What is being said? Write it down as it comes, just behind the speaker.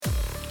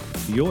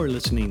You're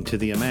listening to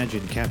the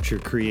Imagine, Capture,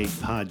 Create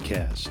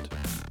podcast.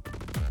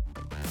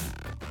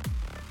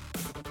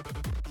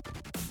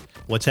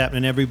 What's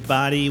happening,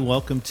 everybody?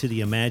 Welcome to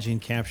the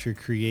Imagine, Capture,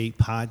 Create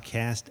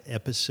podcast,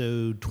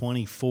 episode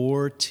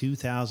 24,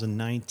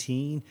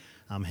 2019.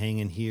 I'm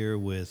hanging here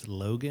with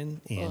Logan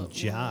and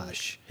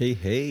Josh.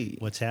 Hey.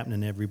 What's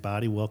happening,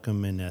 everybody?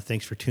 Welcome, and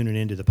thanks for tuning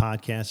into the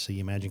podcast, the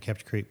Imagine,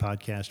 Capture, Create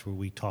podcast, where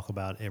we talk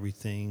about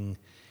everything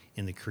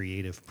in the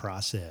creative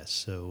process.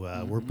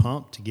 So we're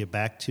pumped to get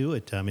back to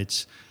it.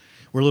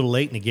 We're a little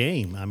late in the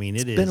game. I mean,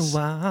 it's been a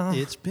while.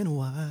 It's been a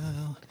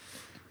while.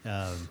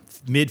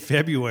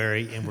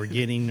 Mid-February, and we're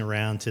getting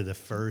around to the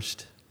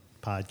first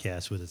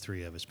podcast with the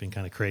three of us. It's been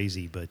kind of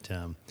crazy, but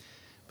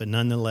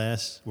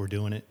nonetheless, we're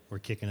doing it. We're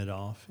kicking it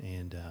off.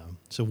 And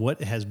so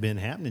what has been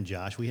happening,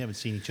 Josh? We haven't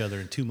seen each other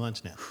in 2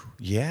 months now.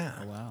 Yeah.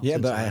 Oh, wow. Yeah,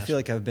 Since but the I last feel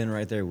like I've been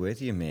right there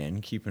with you, man,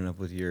 keeping up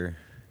with your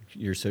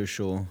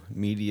social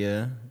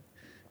media,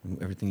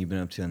 everything you've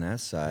been up to on that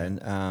side.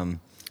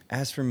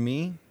 As for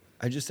me,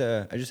 I just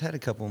had a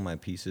couple of my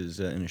pieces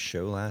in a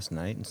show last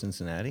night in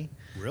Cincinnati.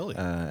 Really?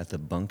 At the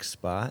Bunk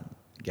Spot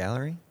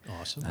Gallery.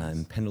 Awesome.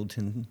 In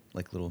Pendleton,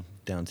 like little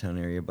downtown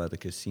area by the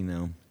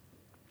casino.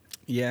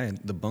 Yeah,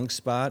 the Bunk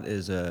Spot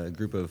is a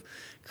group of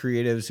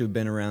creatives who've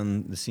been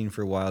around the scene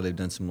for a while. They've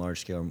done some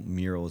large-scale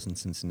murals in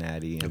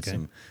Cincinnati and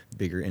some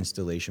bigger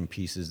installation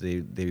pieces.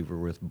 They were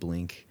with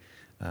Blink.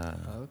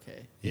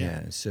 Okay.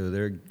 Yeah, so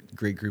they're a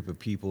great group of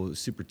people,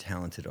 super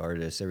talented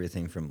artists,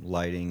 everything from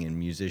lighting and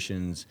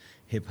musicians,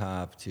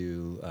 hip-hop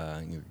to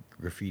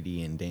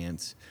graffiti and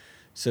dance.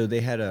 So they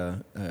had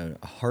a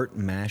heart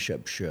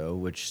mashup show,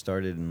 which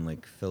started in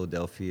like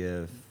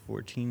Philadelphia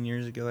 14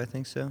 years ago, I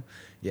think so.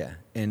 Yeah,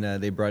 and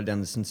they brought it down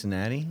to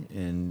Cincinnati,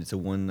 and it's a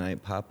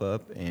one-night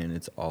pop-up, and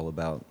it's all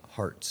about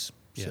hearts.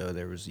 Yeah. So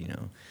there was,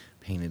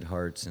 painted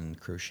hearts and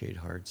crocheted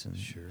hearts, and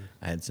Sure.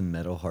 I had some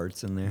metal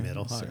hearts in there.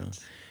 Metal so- hearts.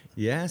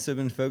 Yeah, so I've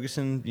been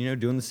focusing,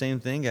 doing the same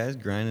thing, guys,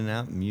 grinding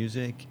out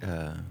music,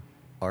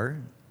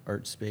 art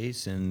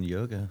space, and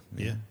yoga.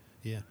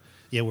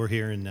 Yeah, we're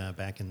here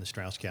back in the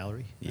Strauss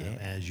Gallery, Yeah.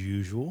 as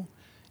usual,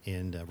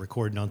 and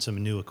recording on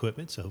some new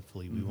equipment, so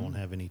hopefully we won't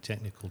have any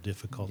technical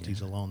difficulties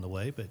along the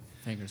way, but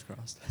Fingers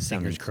crossed.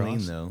 Sounding fingers clean,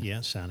 crossed. though.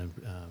 Yeah,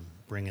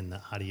 bringing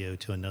the audio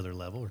to another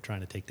level. We're trying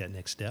to take that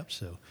next step.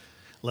 So,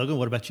 Logan,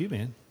 what about you,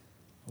 man?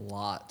 A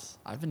lot.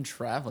 I've been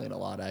traveling a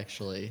lot,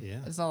 actually. Yeah.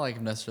 It's not like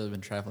I've necessarily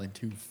been traveling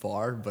too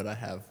far, but I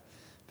have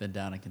been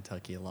down in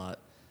Kentucky a lot,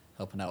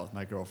 helping out with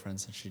my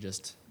girlfriend since she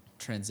just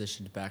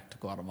transitioned back to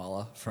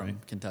Guatemala from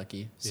Right.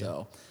 Kentucky. Yeah.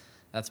 So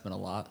that's been a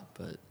lot,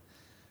 but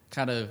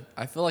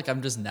I feel like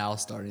I'm just now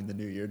starting the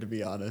new year, to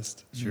be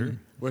honest. Sure.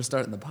 We're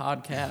starting the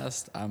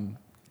podcast.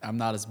 I'm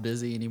not as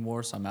busy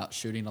anymore, so I'm out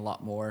shooting a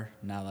lot more.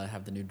 Now that I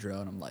have the new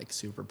drone, I'm like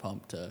super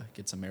pumped to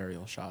get some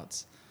aerial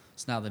shots.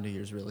 So now the new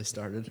year's really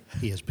started.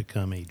 He has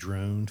become a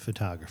drone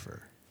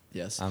photographer.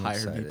 Yes, I'm hire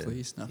excited. me,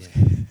 please. No.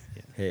 Yeah.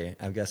 Hey,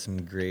 I've got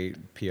some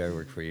great PR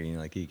work for you.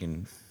 You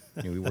can,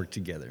 we work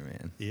together,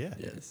 man. Yeah.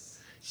 Yes.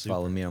 Just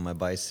follow me on my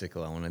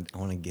bicycle. I want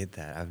to get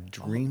that. I've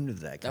dreamed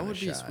of that That kind would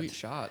of be shot. a sweet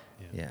shot.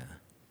 Yeah.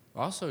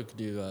 Also, could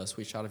do a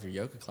sweet shot of your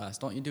yoga class.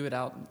 Don't you do it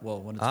out,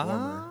 when it's Oh,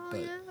 warmer,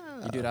 but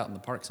yeah. you do it out in the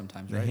park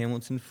sometimes, The right?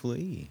 Hamilton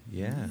Flea.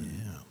 Yeah.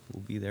 Yeah.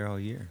 We'll be there all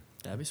year.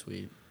 That'd be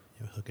sweet.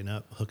 Hooking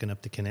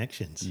up the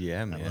connections.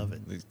 Yeah, man. I love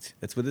it.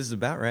 That's what this is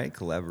about, right?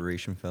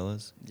 Collaboration,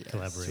 fellas. Yes.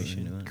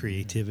 Collaboration, doing.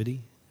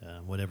 creativity,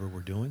 whatever we're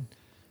doing.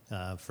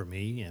 For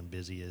me, I'm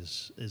busy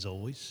as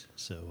always.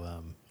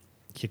 So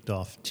kicked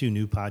off 2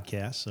 new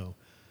podcasts. So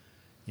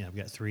I've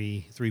got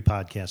three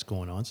podcasts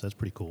going on. So that's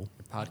pretty cool.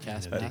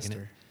 Podcast Digging it.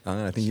 master.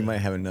 I think you might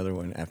have another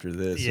one after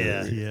this.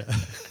 Yeah.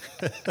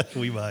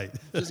 We might.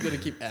 Just going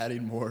to keep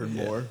adding more and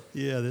more.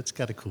 Yeah, that's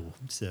kind of cool.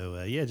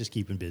 So just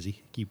keep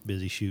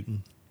busy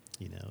shooting,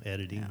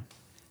 editing,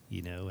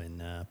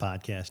 and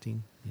podcasting,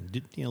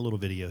 and a little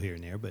video here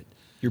and there. But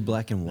Your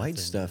black and white Nothing,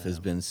 stuff has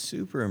been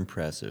super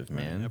impressive,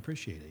 man. I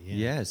appreciate it.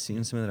 Yeah,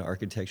 seeing some of the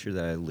architecture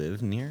that I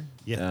live near.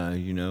 Yeah.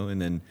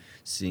 And then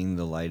seeing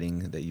the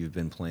lighting that you've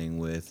been playing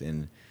with,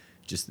 and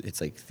just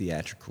it's like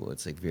theatrical.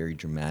 It's like very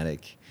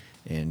dramatic.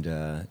 And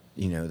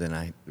then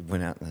I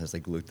went out and I was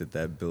like looked at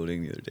that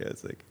building the other day. I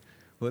was like,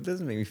 well, it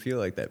doesn't make me feel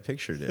like that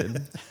picture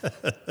did.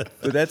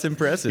 But that's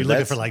impressive. You're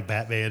looking for like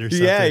Batman or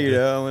something.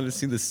 Yeah, I want to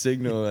see the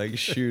signal like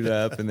shoot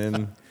up, and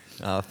then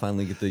I'll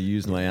finally get to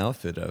use my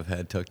outfit I've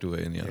had tucked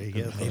away in the. There you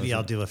go. Maybe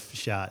I'll do a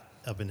shot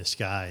up in the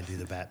sky and do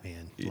the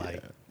Batman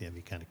light. That'd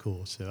be kind of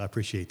cool. So I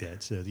appreciate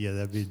that. So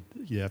that'd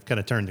be I've kind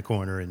of turned the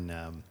corner,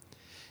 and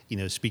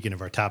speaking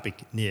of our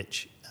topic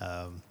niche,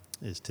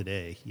 is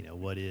today.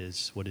 What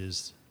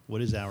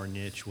is our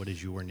niche? What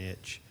is your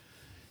niche?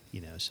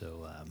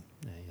 So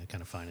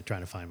kind of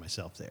trying to find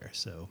myself there.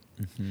 So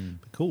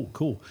but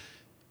cool.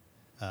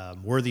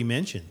 Worthy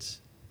mentions.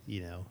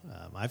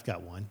 I've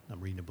got one.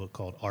 I'm reading a book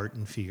called Art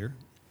and Fear,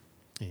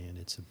 and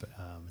it's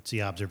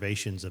the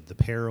observations of the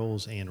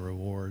perils and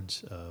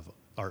rewards of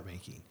art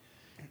making,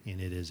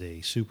 and it is a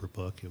super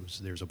book.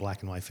 There's a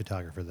black and white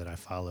photographer that I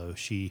follow.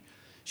 She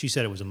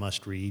said it was a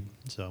must read,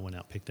 so I went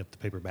out, picked up the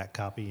paperback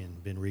copy,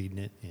 and been reading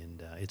it,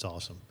 and it's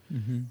awesome.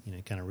 You know,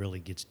 it kind of really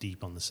gets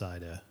deep on the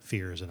side of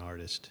fear as an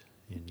artist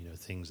and, you know,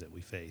 things that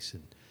we face.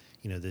 And,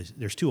 you know,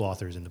 there's two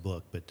authors in the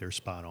book, but they're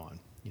spot on,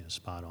 you know,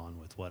 spot on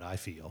with what I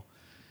feel.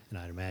 And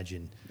I'd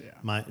imagine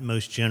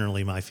most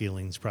generally my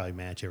feelings probably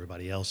match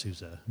everybody else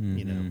who's a,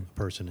 you know, a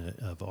person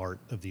of art,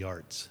 of the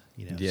arts,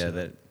 you know. Yeah,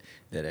 so,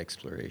 that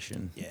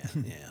exploration. yeah,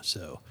 yeah.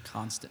 So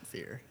Constant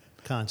fear.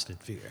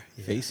 constant fear.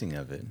 Yeah. Facing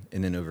of it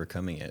and then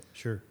overcoming it.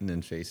 Sure. And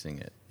then facing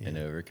it and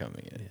Yeah.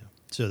 overcoming it. Yeah.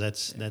 So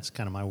that's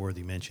kind of my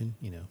worthy mention,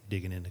 you know,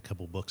 digging in a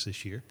couple books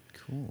this year.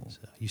 Cool. So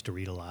I used to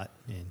read a lot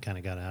and kind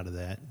of got out of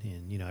that.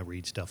 And, you know, I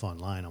read stuff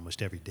online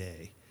almost every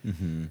day.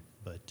 Mm-hmm.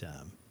 But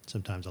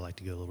sometimes I like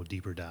to go a little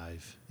deeper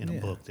dive in a Yeah.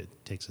 book that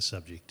takes a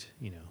subject,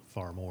 you know,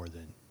 far more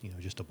than, you know,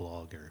 just a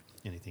blog or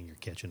anything you're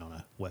catching on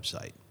a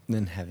website. And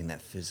then having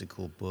that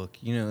physical book,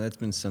 you know, that's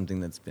been something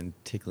that's been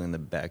tickling the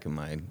back of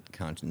my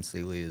conscience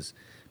lately is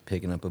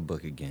picking up a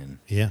book again.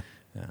 Yeah.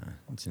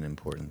 It's an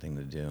important thing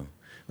to do.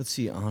 Let's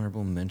see,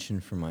 honorable mention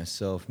for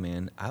myself,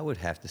 man. I would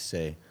have to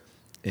say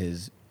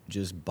is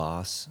just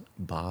Boss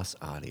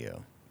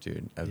Audio,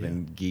 dude. I've Yeah.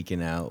 been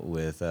geeking out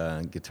with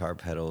guitar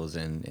pedals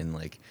and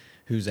like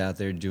who's out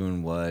there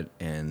doing what.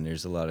 And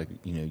there's a lot of,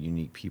 you know,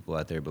 unique people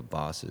out there, but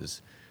Boss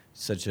is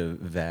such a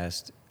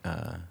vast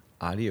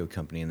audio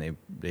company, and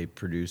they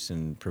produce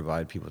and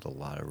provide people with a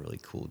lot of really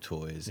cool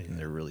toys, Yeah. and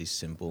they're really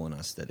simple and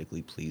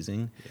aesthetically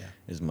pleasing. Yeah.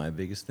 Is my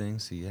biggest thing.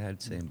 So yeah,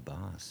 I'd say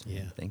Boss. Man.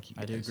 Yeah. Thank you.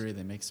 I do guys. agree.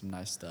 They make some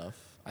nice stuff.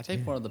 I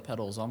think one of the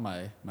pedals on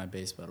my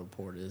bass pedal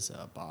port is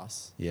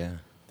Boss. Yeah.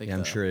 Think Yeah, I'm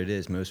the- sure it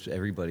is.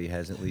 Everybody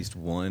has at least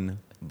one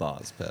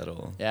Boss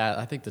pedal. Yeah,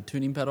 I think the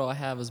tuning pedal I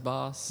have is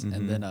Boss, Mhm.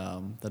 and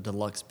then the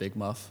deluxe Big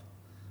Muff.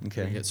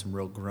 Okay. You get some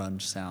real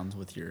grunge sounds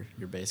with your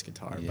bass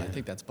guitar, but I Yeah.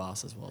 think that's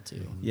Boss as well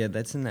too. Yeah,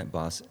 that's in that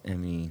Boss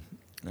ME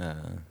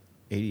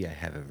 80 I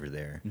have over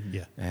there.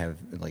 Yeah. I have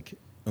like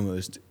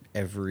almost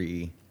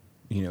every,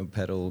 you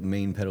know,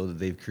 main pedal that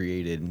they've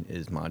created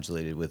is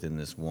modulated within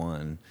this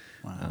one.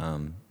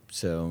 Wow.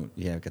 So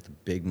yeah, I've got the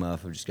Big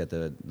Muff. I've just got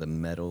the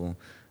metal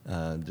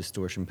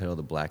distortion pedal,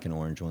 the black and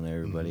orange one that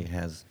everybody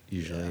has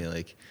usually. Yeah.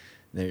 Like,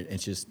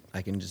 it's just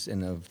I can just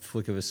in a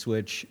flick of a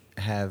switch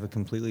have a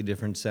completely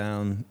different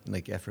sound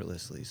like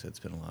effortlessly. So it's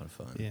been a lot of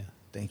fun. Yeah.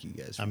 Thank you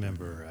guys. I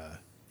remember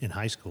in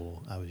high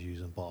school I was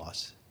using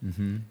Boss.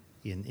 Mm-hmm.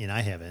 And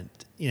I haven't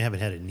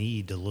had a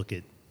need to look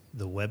at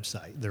the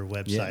website, their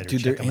website, Yeah, or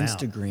dude, check their them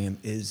Instagram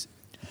is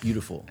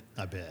beautiful.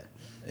 out. I bet.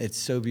 It's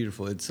so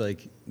beautiful. It's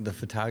like the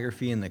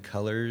photography and the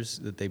colors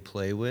that they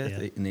play with,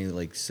 Yeah. and they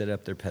like set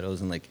up their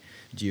pedals in like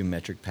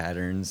geometric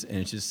patterns, and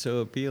it's just so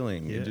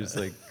appealing. Yeah. It just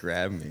like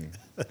grabbed me.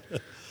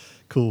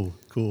 Cool.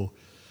 All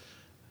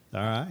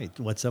right,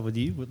 what's up with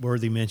you?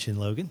 Worthy mention,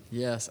 Logan.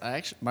 Yes,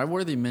 my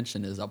worthy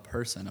mention is a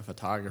person, a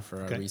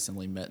photographer Okay. I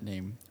recently met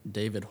named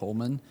David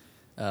Holman.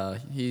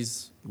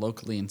 He's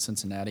locally in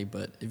Cincinnati,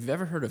 but if you've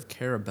ever heard of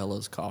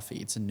Carabella's Coffee,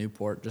 it's in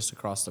Newport, just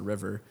across the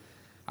river.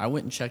 I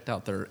went and checked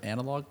out their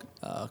analog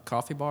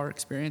coffee bar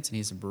experience, and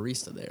he's a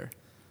barista there.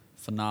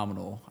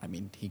 Phenomenal. I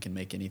mean, he can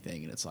make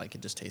anything, and it's like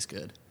it just tastes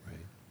good.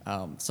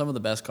 Right. Some of the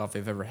best coffee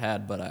I've ever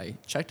had, but I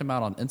checked him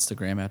out on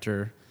Instagram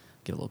after.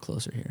 Get a little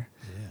closer here.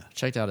 Yeah.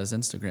 Checked out his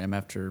Instagram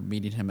after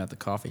meeting him at the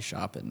coffee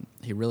shop, and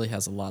he really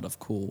has a lot of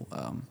cool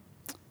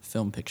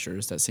film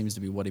pictures. That seems to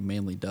be what he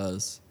mainly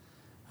does.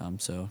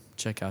 So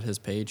check out his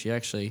page. He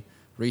actually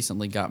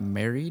recently got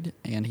married,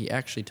 and he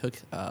actually took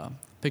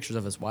pictures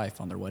of his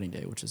wife on their wedding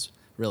day, which is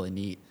really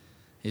neat.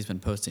 He's been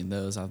posting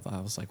those. I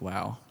was like,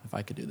 wow, if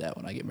I could do that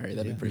when I get married,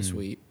 that'd Yeah. be pretty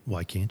sweet.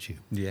 Why can't you?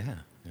 Yeah.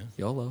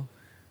 YOLO.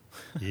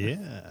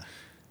 Yeah.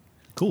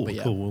 Cool. But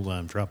yeah. Cool.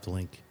 We'll drop the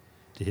link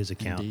to his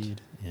account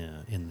Indeed.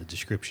 in the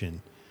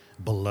description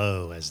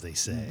below, as they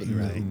say.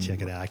 Below. Right.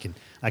 Check it out.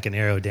 I can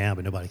arrow down,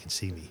 but nobody can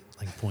see me.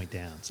 I can point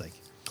down. It's like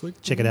Click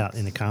check it out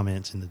in the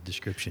comments in the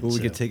description. Well, we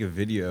So- could take a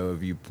video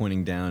of you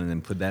pointing down and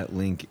then put that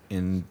link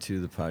into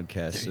the podcast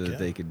There so you that go.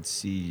 they could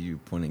see you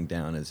pointing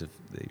down as if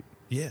they.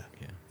 Yeah.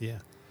 Yeah. Yeah.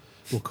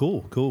 Well,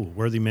 cool.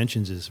 Worthy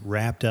mentions is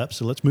wrapped up.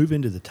 So let's move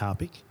into the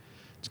topic.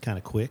 It's kind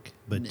of quick,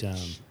 but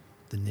Niche.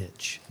 the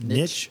niche.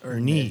 Niche or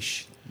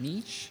niche?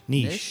 Niche?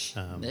 Niche.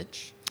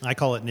 Niche? I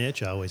call it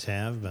niche. I always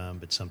have,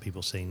 but some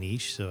people say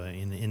niche. So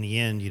in the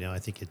end, you know, I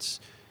think it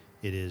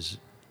is.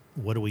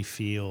 What do we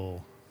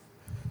feel?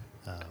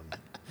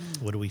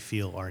 What do we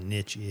feel our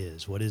niche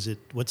is? What is it?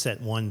 What's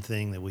that one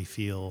thing that we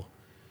feel?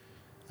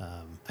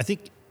 I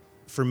think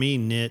for me,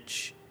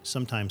 niche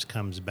sometimes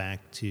comes back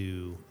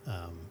to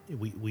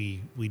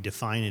we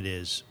define it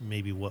as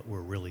maybe what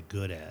we're really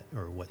good at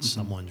or what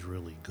someone's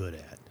really good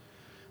at.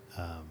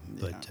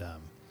 But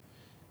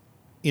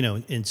you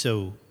know, and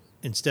so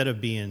instead of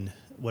being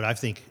what I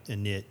think a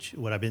niche,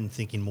 what I've been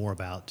thinking more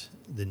about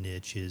the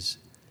niche is,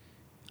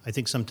 I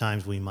think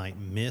sometimes we might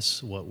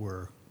miss what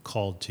we're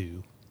called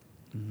to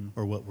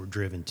or what we're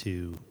driven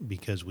to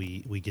because we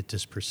get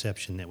this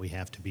perception that we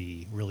have to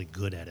be really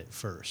good at it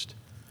first.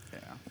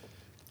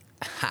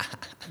 Yeah.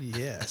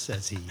 Yes,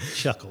 as he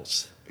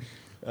chuckles.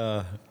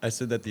 I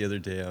said that the other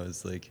day. I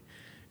was like,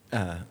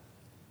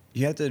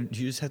 You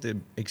just have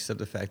to accept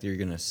the fact that you're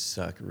gonna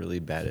suck really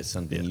bad at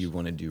something Yes. you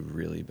want to do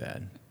really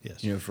bad.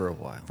 Yes. For a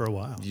while. For a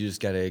while. You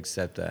just got to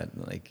accept that,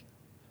 like,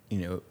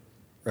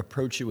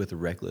 approach it with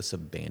reckless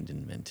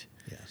abandonment.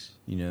 Yes.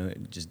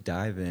 Just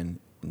dive in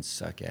and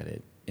suck at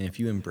it. And if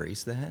you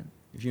embrace that,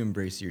 if you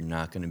embrace you're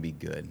not going to be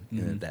good,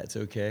 and that's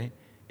okay,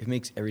 it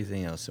makes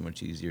everything else so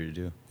much easier to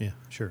do. Yeah,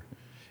 sure.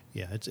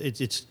 Yeah,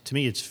 it's to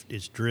me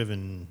it's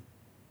driven.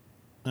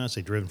 I don't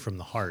say driven from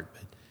the heart,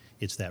 but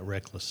it's that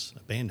reckless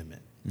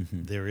abandonment.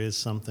 There is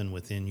something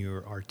within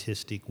your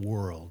artistic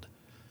world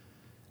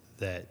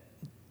that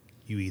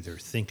you either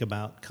think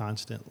about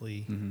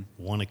constantly,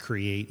 want to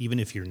create, even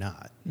if you're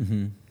not.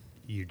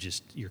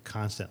 You're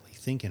constantly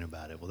thinking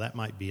about it. Well, that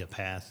might be a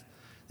path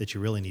that you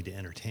really need to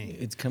entertain.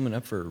 It's coming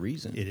up for a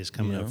reason. It is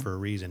coming up for a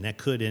reason. That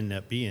could end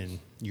up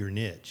being your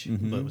niche.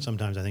 But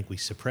sometimes I think we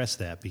suppress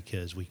that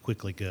because we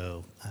quickly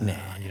go, Nah.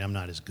 I'm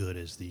not as good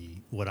as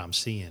what I'm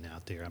seeing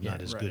out there. I'm not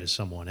as good right. as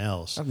someone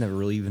else. I've never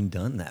really even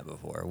done that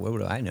before. What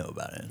would I know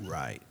about it?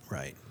 Right.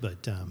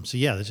 But so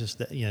yeah, that's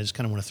just I just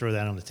kind of want to throw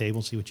that on the table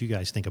and see what you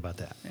guys think about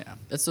that. Yeah,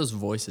 it's those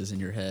voices in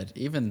your head.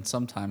 Even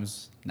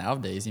sometimes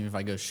nowadays, even if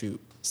I go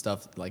shoot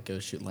stuff, like go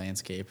shoot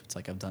landscape, it's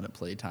like I've done it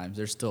plenty of times.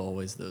 There's still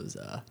always those,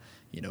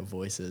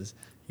 voices.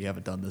 You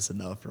haven't done this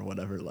enough or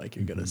whatever. Like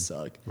you're gonna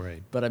suck.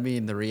 Right. But I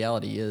mean, the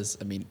reality is,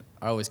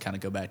 I always kind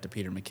of go back to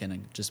Peter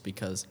McKinnon just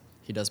because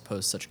he does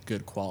post such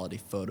good quality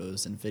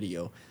photos and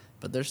video.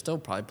 But there's still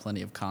probably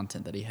plenty of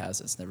content that he has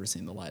that's never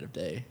seen the light of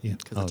day Yeah.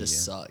 because it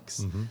just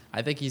sucks.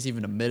 I think he's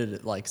even admitted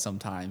it like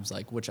sometimes,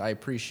 like which I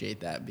appreciate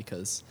that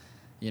because,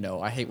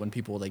 I hate when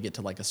people they get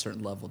to like a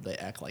certain level they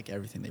act like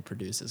everything they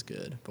produce is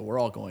good, but we're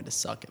all going to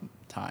suck at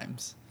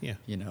times. Yeah.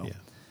 Yeah.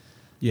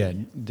 Yeah,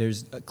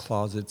 there's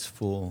closets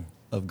full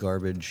of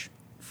garbage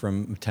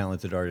from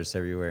talented artists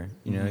everywhere.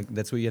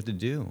 That's what you have to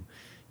do.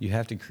 You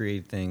have to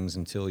create things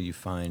until you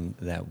find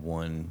that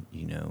one,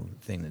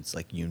 thing that's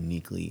like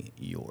uniquely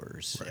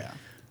yours. Right.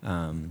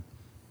 Yeah.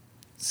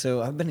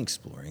 So I've been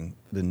exploring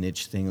the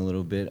niche thing a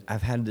little bit.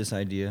 I've had this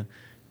idea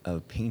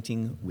of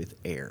painting with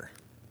air.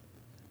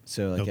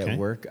 So like Okay. at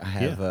work, I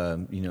have Yeah.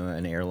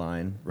 an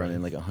airline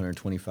running like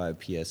 125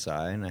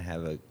 psi, and I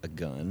have a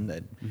gun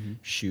that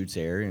shoots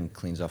air and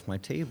cleans off my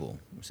table,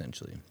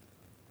 essentially.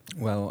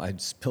 Well, I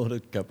spilled a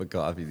cup of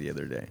coffee the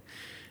other day,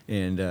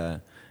 and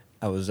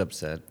I was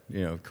upset,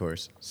 of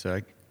course. So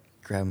I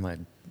grabbed my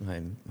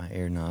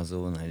air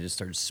nozzle and I just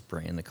started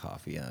spraying the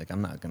coffee. Like,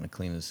 I'm not going to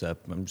clean this up.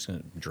 I'm just going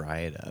to dry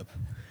it up.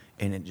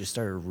 And it just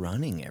started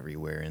running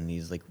everywhere in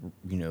these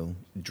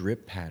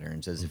drip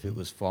patterns as if it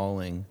was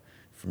falling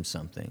from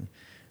something.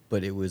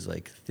 But it was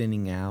like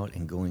thinning out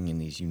and going in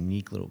these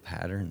unique little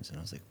patterns. And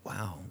I was like,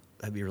 wow,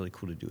 that'd be really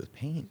cool to do with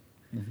paint.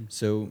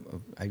 So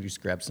I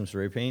just grabbed some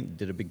spray paint,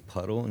 did a big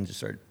puddle, and just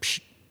started,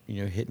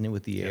 hitting it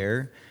with the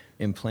air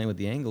and playing with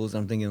the angles.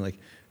 I'm thinking like,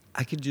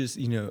 I could just,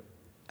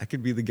 I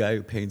could be the guy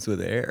who paints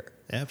with air.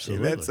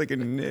 Absolutely. That's like a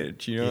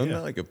niche, I'm Yeah.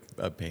 not like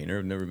a painter.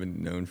 I've never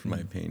been known for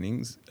my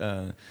paintings.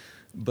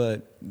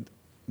 But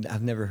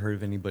I've never heard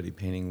of anybody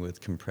painting with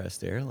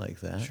compressed air like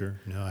that. Sure.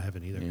 No, I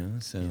haven't either.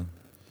 So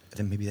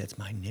then maybe that's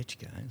my niche,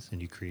 guys.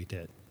 And you create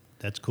that.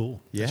 That's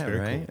cool. Yeah, That's very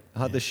right. cool.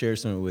 I'll have to share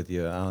some of it with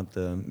you. I'll have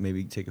to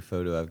maybe take a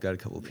photo. I've got a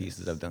couple of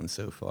pieces I've done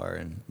so far,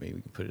 and maybe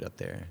we can put it up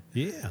there.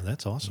 Yeah,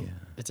 that's awesome. Yeah.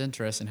 It's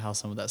interesting how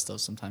some of that stuff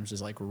sometimes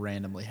just like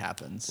randomly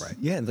happens. Right.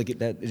 Yeah, like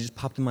it just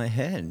popped in my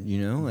head.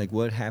 Like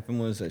what happened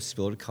was I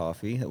spilled a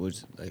coffee. That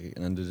was like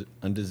an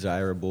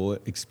undesirable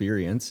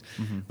experience,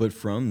 but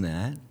from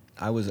that,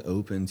 I was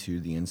open to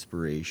the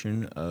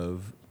inspiration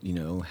of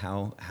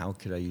how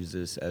could I use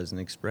this as an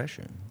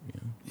expression.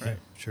 Right.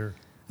 Sure.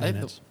 I And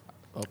think that's-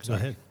 Go Go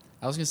ahead.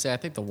 I was gonna say I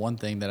think the one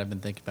thing that I've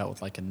been thinking about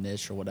with like a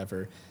niche or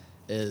whatever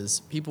is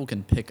people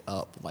can pick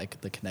up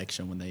like the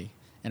connection when they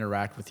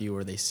interact with you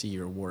or they see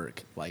your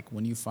work. Like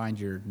when you find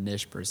your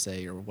niche per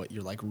se or what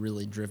you're like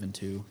really driven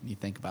to and you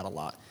think about a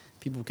lot,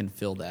 people can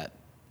feel that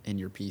in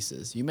your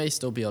pieces. You may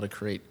still be able to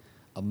create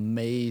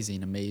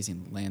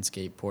amazing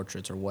landscape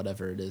portraits or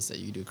whatever it is that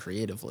you do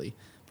creatively.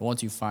 But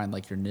once you find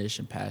like your niche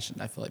and passion,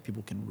 I feel like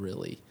people can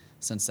really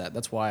sense that.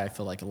 That's why I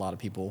feel like a lot of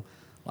people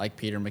like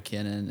Peter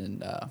McKinnon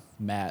and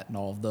Matt and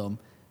all of them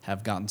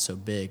have gotten so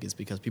big is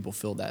because people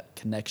feel that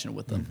connection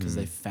with them because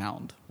they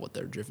found what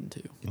they're driven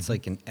to. It's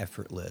like an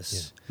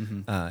effortless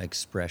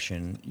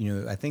expression.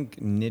 I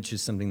think niche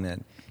is something that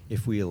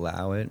if we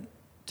allow it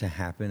to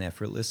happen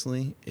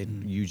effortlessly,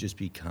 you just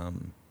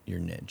become your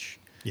niche.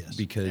 Yes.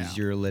 Because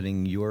you're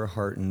letting your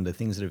heart and the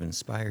things that have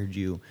inspired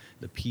you,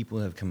 the people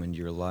that have come into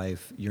your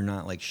life, you're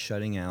not like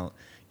shutting out,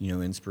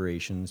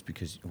 inspirations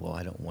because, well,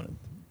 I don't want to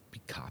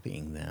be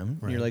copying them.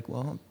 Right. You're like,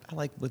 well, I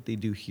like what they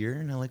do here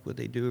and I like what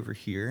they do over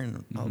here,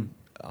 and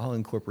I'll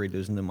incorporate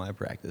those into my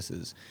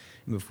practices.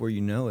 And before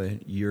you know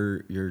it,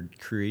 you're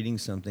creating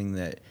something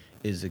that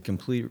is a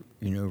complete,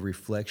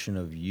 reflection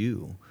of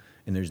you,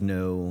 and there's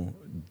no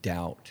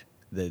doubt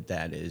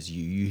that is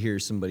you. You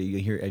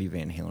hear Eddie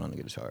Van Halen on the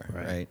guitar,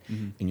 right?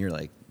 And you're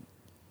like,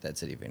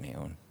 that's Eddie Van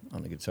Halen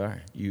on the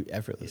guitar. You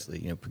effortlessly,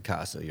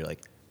 Picasso, you're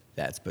like,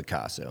 that's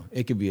Picasso.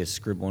 It could be a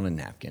scribble on a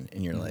napkin,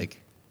 and you're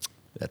like,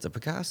 that's a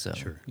Picasso.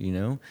 Sure. You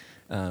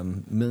know,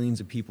 millions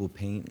of people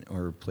paint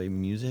or play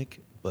music,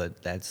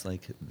 but that's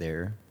like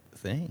their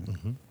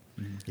thing.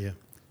 Yeah.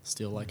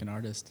 Still like an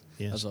artist.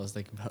 Yes. That's what I was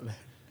thinking about there.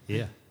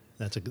 Yeah.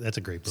 That's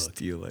a great book.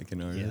 Steal like an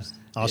Yeah. artist.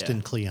 Austin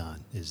Yeah.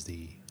 Kleon is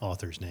the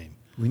author's name.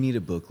 We need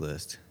a book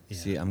list. Yeah,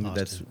 See,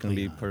 that's Austin going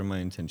to be Kleon. part of my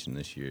intention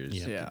this year is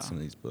Yeah. to Yeah. get some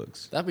of these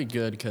books. That'd be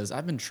good because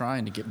I've been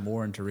trying to get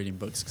more into reading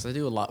books because I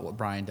do a lot what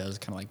Brian does,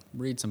 kind of like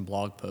read some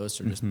blog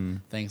posts or just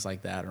things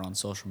like that or on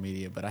social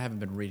media. But I haven't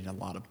been reading a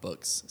lot of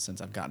books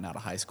since I've gotten out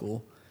of high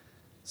school.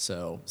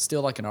 So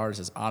Still Like an Artist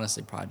has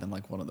honestly probably been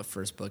like one of the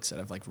first books that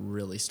I've like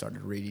really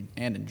started reading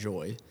and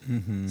enjoyed.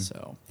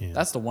 So Yeah.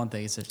 that's the one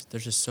thing is that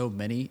there's just so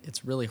many.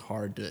 It's really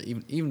hard to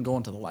even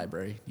going to the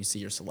library. You see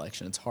your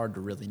selection. It's hard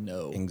to really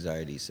know.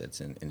 Anxiety sets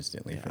in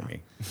instantly for Yeah.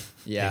 me.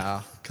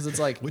 Yeah, because it's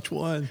like Which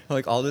one?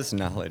 Like all this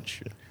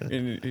knowledge,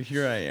 and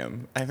here I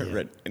am. I haven't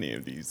read any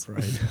of these.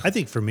 right. I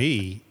think for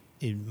me,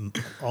 in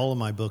all of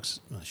my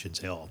books, I shouldn't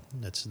say all.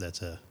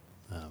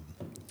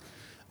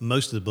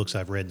 Most of the books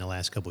I've read in the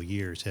last couple of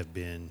years have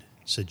been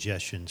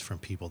suggestions from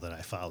people that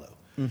I follow,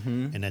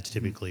 and that's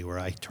typically where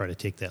I try to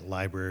take that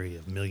library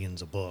of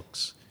millions of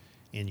books,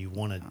 and you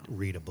want to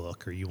read a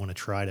book or you want to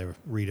try to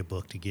read a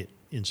book to get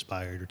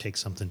inspired or take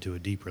something to a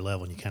deeper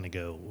level, and you kind of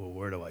go, well,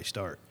 where do I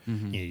start?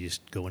 You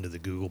just go into the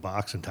Google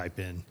box and type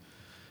in,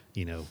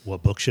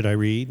 what book should I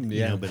read?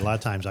 Yeah. But a lot of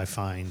times I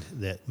find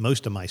that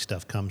most of my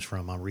stuff comes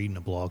from I'm reading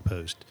a blog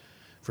post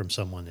from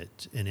someone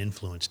that's an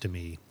influence to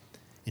me.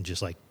 And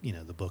just like,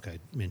 the book I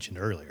mentioned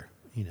earlier,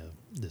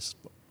 this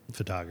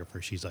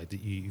photographer, she's like,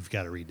 you've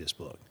got to read this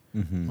book.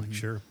 I'm like,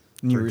 sure.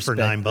 And you For respect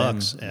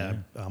 $9,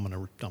 them. I'm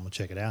gonna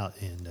check it out.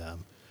 And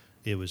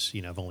it was,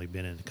 I've only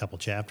been in a couple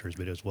chapters,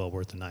 but it was well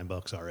worth the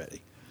 $9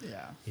 already.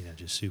 Yeah.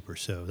 Just super.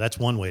 So that's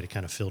one way to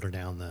kind of filter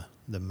down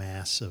the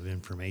mass of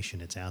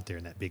information that's out there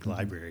in that big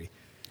library.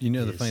 The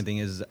is- funny thing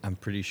is, I'm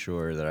pretty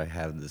sure that I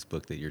have this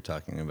book that you're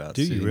talking about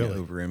Do you sitting really?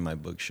 over in my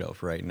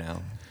bookshelf right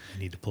now.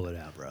 You need to pull it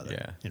out, brother.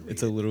 Yeah, and read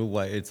it's a it. little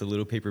white. It's a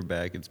little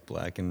paperback. It's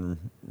black and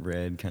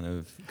red kind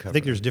of cover. I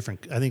think there's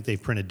different. I think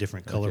they've printed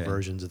different color Okay.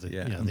 versions of the.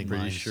 Yeah, I I'm think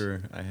pretty mine's-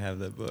 sure I have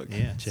that book.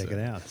 Yeah, check So- it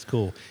out. It's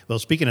cool. Well,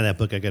 speaking of that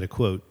book, I got a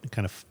quote that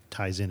kind of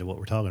ties into what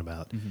we're talking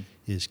about.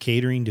 Is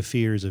catering to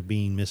fears of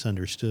being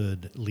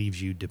misunderstood leaves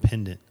you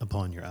dependent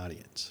upon your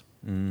audience.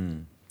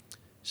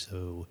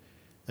 So,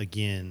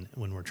 again,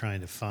 when we're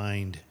trying to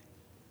find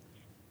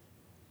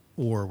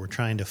or we're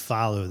trying to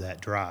follow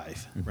that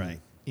drive, right?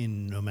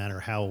 In no matter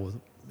how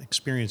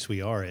experienced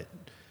we are at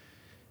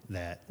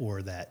that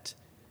or that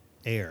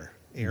air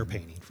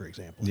painting, for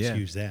example. Let's Yeah.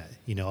 use that.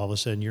 All of a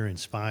sudden you're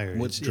inspired.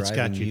 What's It's got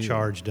driving you you?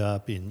 charged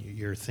up, and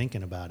you're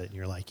thinking about it, and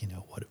you're like,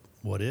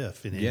 what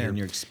if? And then Yeah, and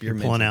you're pulling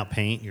experimenting. out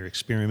paint, you're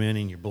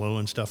experimenting, you're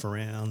blowing stuff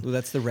around. Well,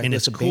 that's the and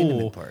reckless it's abandonment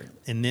cool. part.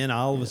 And then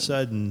all of a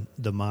sudden,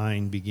 the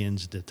mind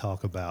begins to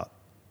talk about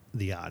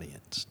the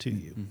audience to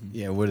you.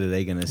 Yeah, what are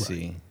they going to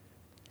see?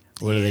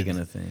 What are they And- going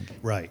to think?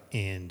 Right.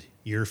 And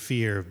your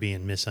fear of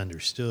being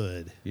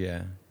misunderstood.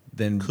 Yeah.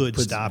 Then Could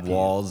puts stop you.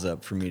 walls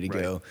up for me to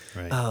Right, go,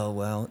 right. oh,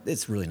 well,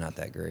 it's really not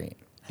that great.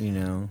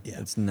 Yeah.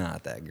 It's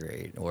not that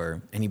great.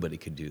 Or anybody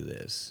could do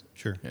this.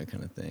 Sure.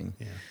 Kind of thing.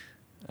 Yeah.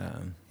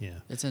 Yeah.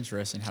 It's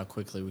interesting how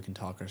quickly we can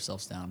talk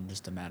ourselves down in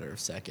just a matter of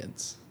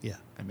seconds. Yeah.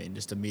 I mean,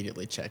 just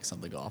immediately check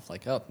something off,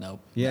 like, oh, nope.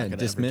 Yeah, not gonna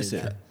dismiss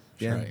ever do it. that.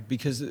 Yeah, Right.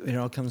 because it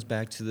all comes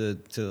back to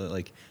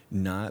like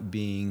not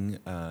being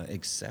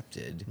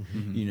accepted.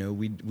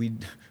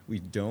 We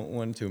don't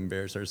want to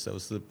embarrass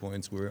ourselves to the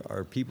points where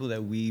our people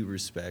that we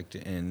respect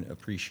and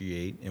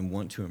appreciate and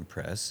want to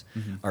impress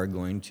are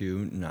going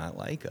to not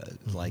like us,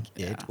 like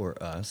it Yeah.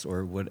 or us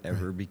or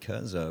whatever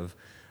because of,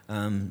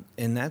 and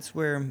that's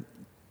where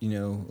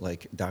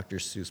like Dr.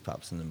 Seuss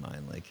pops into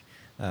mind, like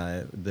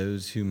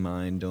those who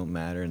mind don't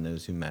matter and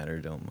those who matter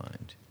don't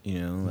mind.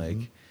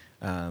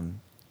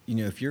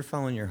 If you're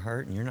following your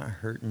heart and you're not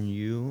hurting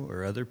you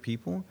or other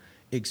people,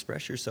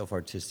 express yourself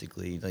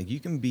artistically. Like you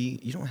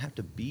don't have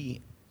to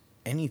be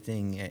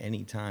anything at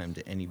any time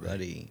to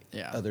anybody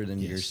Yeah. other than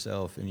Yes.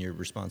 yourself and your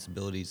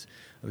responsibilities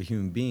of a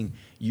human being.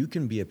 You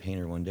can be a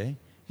painter one day.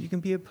 You can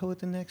be a poet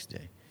the next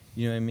day.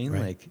 You know what I mean?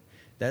 Right. Like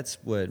that's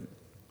what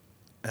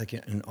like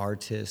an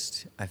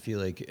artist I feel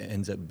like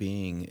ends up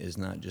being is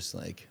not just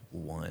like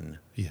one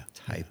Yeah.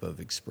 type of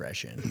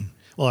expression.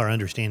 Well, our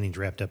understanding's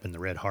wrapped up in the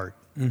red heart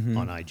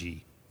on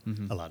IG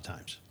a lot of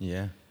times.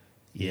 Yeah.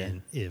 Yeah.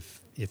 And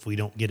if we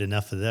don't get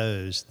enough of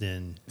those,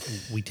 then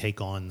we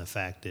take on the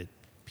fact that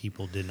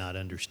people did not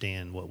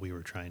understand what we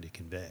were trying to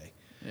convey.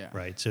 Yeah.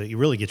 Right. So it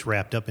really gets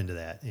wrapped up into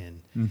that.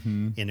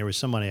 And there was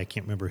somebody, I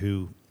can't remember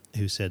who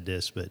said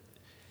this, but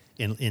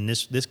and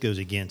this goes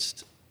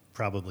against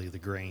probably the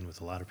grain with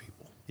a lot of people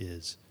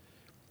is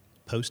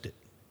post it,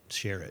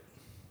 share it,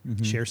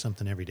 share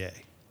something every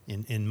day.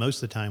 And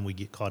most of the time we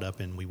get caught up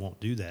in we won't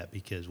do that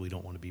because we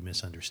don't want to be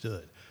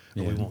misunderstood.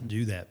 Or we Yeah. won't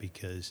do that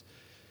because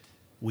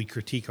we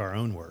critique our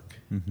own work.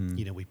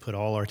 We put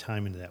all our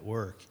time into that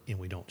work and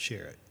we don't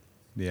share it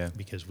Yeah.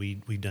 because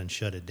we've done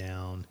shut it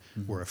down.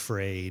 We're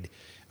afraid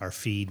our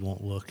feed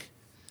won't look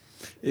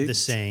the It's-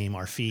 same.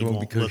 Our feed won't be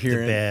won't look the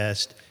coherent.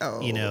 best. Oh,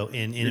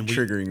 And you're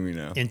triggering me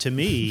now. And to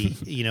me,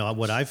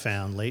 what I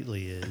found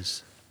lately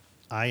is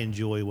I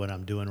enjoy what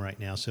I'm doing right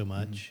now so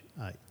much.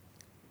 I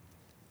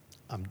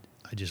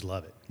just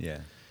love it. Yeah.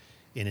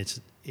 And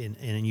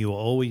and you will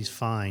always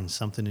find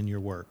something in your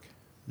work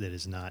that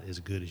is not as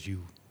good as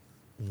you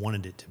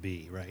wanted it to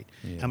be, right?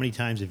 Yeah. How many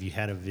times have you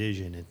had a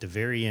vision at the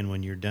very end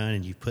when you're done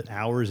and you put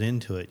hours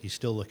into it, you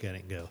still look at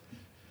it and go,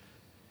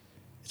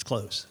 it's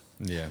close,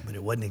 Yeah. but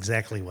it wasn't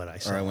exactly what I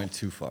saw. Or I went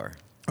too far.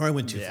 Or I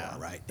went too Yeah. far,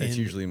 right? That's And-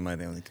 usually my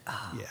thing. Like,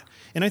 yeah.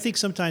 And I think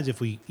sometimes if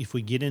we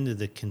get into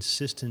the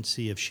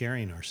consistency of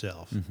sharing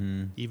ourselves,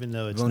 even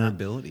though it's not,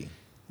 vulnerability.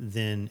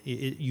 then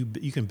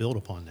you can build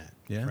upon that,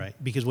 Yeah. right?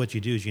 Because what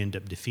you do is you end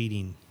up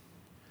defeating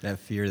That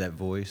fear, that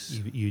voice.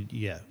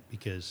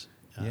 because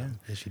Yeah.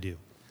 yes, you do.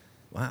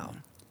 Wow.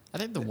 I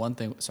think the one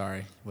thing.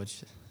 Sorry,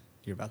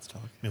 you're about to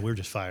talk. I mean, we're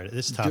just fired.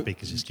 This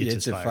topic is just gets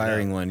It's us a fired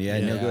firing up. one. Yeah.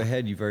 No, Yeah. go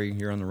ahead.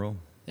 You're on the roll.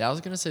 Yeah, I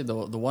was gonna say the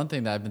one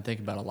thing that I've been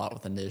thinking about a lot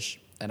with the niche,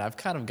 and I've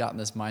kind of gotten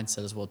this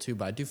mindset as well too.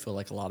 But I do feel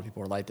like a lot of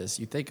people are like this.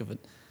 You think of it,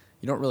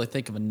 you don't really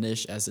think of a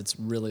niche as it's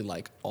really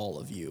like all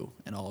of you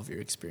and all of your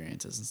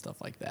experiences and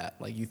stuff like that.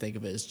 Like you think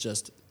of it as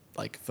just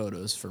like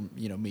photos from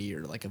me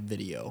or like a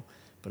video,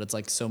 but it's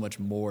like so much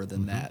more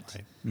than that.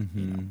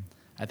 Right.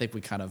 I think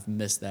we kind of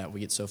miss that. We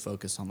get so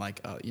focused on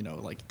like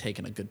like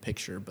taking a good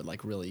picture, but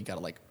like really you got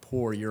to like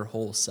pour your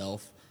whole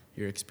self,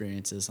 your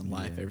experiences in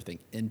life, everything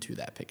into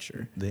that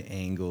picture. The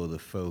angle, the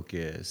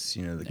focus,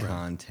 the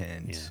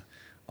content, Yeah.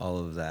 all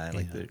of that.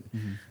 Like Yeah.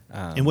 the,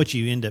 And what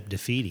you end up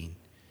defeating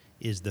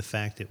is the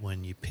fact that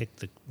when you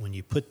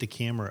put the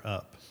camera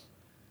up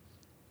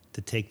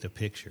to take the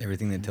picture,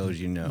 everything that tells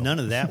you no. none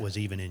of that was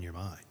even in your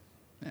mind.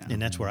 Yeah.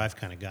 And that's where I've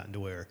kind of gotten to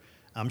where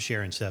I'm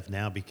sharing stuff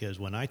now because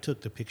when I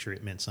took the picture,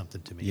 it meant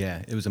something to me.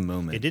 Yeah, it was a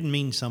moment. It didn't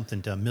mean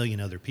something to a million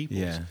other people.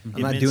 Yeah. It I'm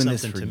not meant doing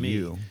this something for to me.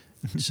 you.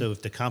 So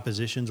if the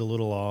composition's a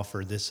little off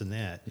or this and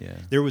that, Yeah.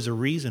 there was a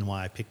reason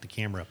why I picked the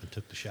camera up and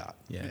took the shot.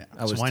 Yeah. Yeah.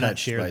 I was so why not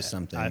touched share by that?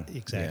 something.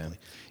 Exactly.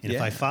 Yeah. And if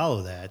Yeah. I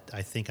follow that,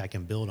 I think I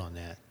can build on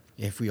that.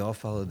 If we all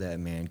followed that,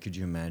 man, could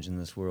you imagine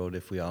this world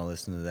if we all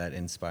listened to that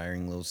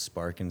inspiring little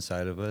spark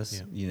inside of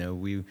us?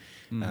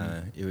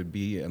 Yeah. It would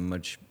be a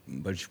much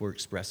more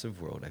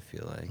expressive world, I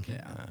feel like.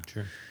 Yeah.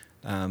 Sure.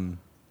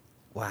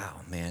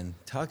 Wow, man.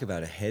 Talk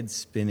about a head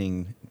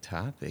spinning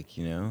topic,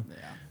 Yeah.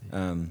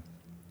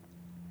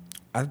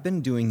 I've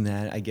been doing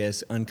that, I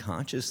guess,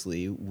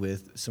 unconsciously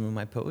with some of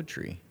my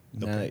poetry.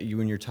 Now, Okay.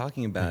 when you're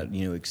talking about,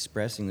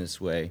 expressing this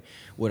way,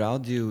 what I'll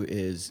do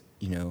is,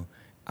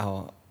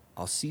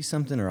 I'll see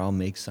something or I'll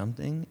make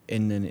something,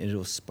 and then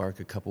it'll spark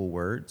a couple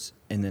words,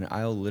 and then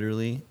I'll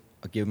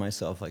give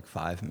myself like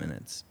 5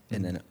 minutes,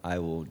 and then I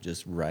will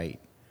just write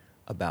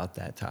about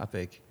that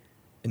topic,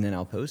 and then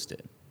I'll post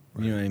it.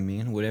 You know what I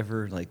mean?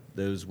 Whatever like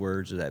those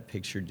words or that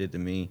picture did to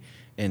me,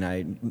 and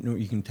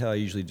you can tell I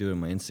usually do it on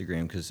my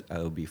Instagram because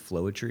I'll be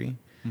flowetry,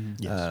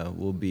 Yes.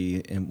 will be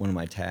in one of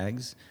my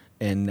tags,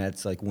 and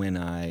that's like when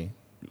I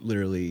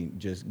literally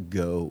just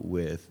go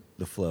with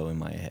the flow in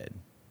my head.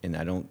 And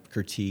I don't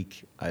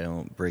critique, I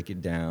don't break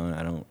it down,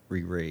 I don't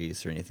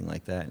erase or anything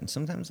like that. And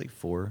sometimes like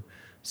 4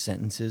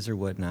 sentences or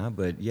whatnot,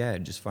 but yeah,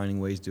 just finding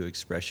ways to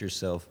express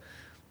yourself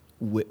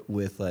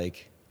with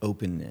like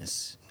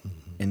openness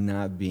and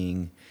not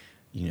being,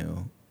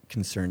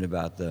 concerned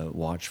about the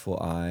watchful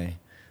eye.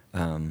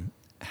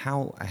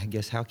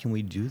 How can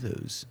we do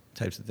those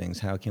types of things?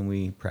 How can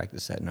we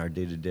practice that in our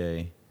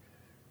day-to-day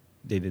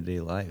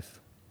life?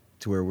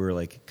 To where we're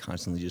like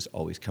constantly just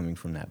always coming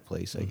from that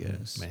place, I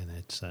guess. Man,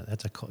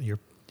 that's a call. You're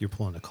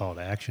pulling a call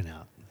to action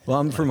out. Well,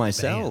 I'm for Like,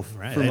 myself.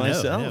 bam, right. For I know,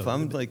 myself, I know.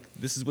 I'm like,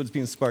 this is what's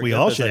being sparked. We up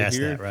all as should I ask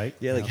hear. that, right?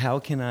 Yeah, like Yeah. how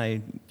can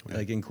I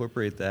like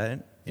incorporate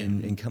that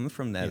and come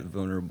from that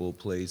vulnerable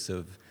place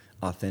of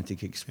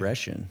authentic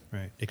expression?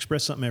 Right.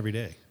 Express something every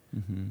day.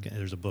 Okay,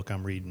 there's a book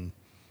I'm reading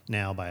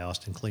now by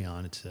Austin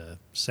Kleon. It's a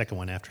second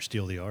one after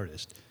Steal the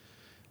Artist.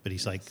 But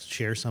he's like,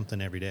 share something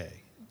every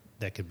day.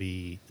 That could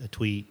be a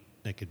tweet.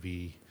 That could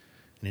be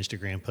an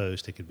Instagram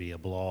post. It could be a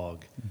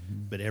blog.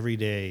 But every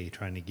day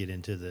trying to get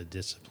into the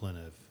discipline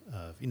of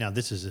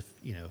this is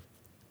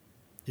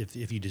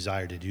if you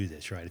desire to do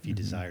this, right? If you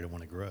desire to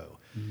want to grow.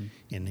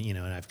 And, and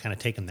I've kind of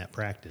taken that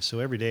practice. So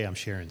every day I'm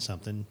sharing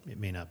something. It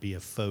may not be a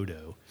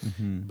photo,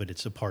 but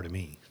it's a part of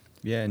me.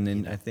 Yeah, and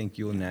then I think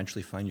you'll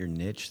naturally find your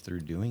niche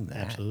through doing that.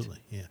 Absolutely,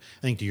 yeah.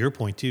 I think to your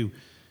point too,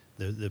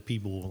 the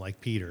people like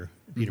Peter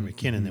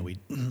McKinnon that we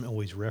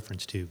always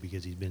reference to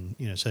because he's been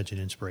such an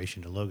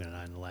inspiration to Logan and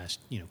I in the last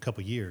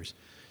couple of years.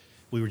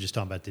 We were just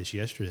talking about this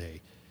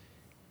yesterday.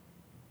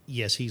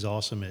 Yes, he's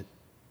awesome at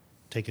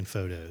taking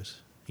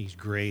photos. He's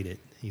great at.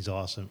 He's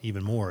awesome,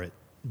 even more at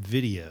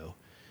video.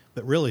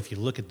 But really, if you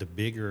look at the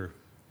bigger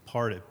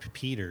part of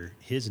Peter,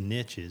 his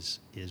niche is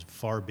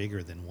far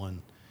bigger than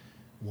one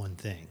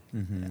thing.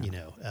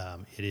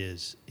 It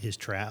is his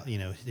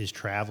his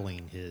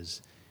traveling,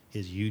 his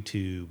his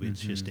YouTube.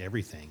 It's just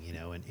everything, you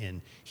know,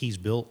 and he's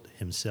built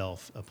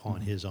himself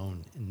upon his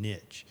own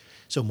niche.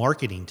 So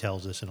marketing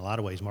tells us, in a lot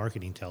of ways,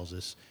 marketing tells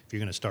us if you're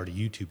going to start a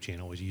YouTube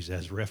channel, always use that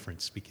as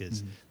reference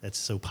because that's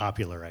so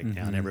popular right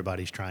now, and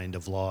everybody's trying to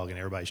vlog and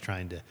everybody's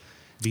trying to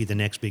be the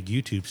next big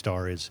YouTube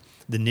star. Is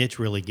the niche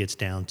really gets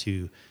down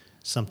to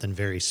something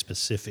very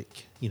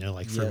specific, you know,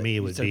 like for me, it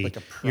would be like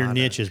a your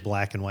niche product. is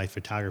black and white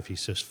photography.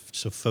 So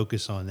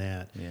focus on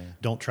that. Yeah.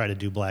 Don't try to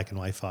do black and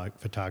white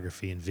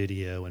photography and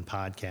video and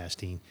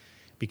podcasting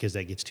because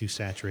that gets too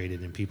saturated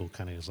and people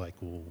kind of is like,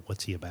 well,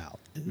 what's he about?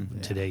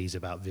 Today he's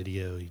about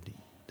video.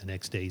 The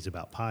next day he's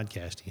about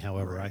podcasting.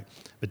 However,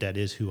 but that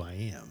is who I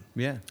am.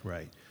 Yeah.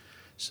 Right.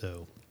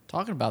 So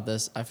Talking about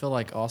this, I feel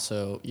like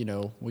also, you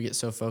know, we get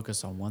so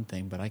focused on one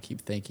thing, but I keep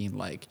thinking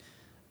like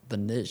the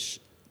niche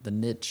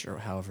or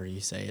however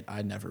you say it,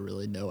 I never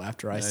really know.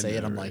 After I say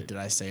it, I'm like, did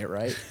I say it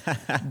right?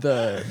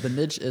 The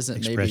niche isn't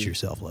express maybe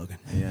yourself, Logan.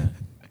 Yeah.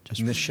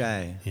 Just Niche.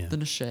 Yeah. the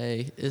niche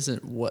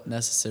isn't what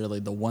necessarily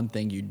the one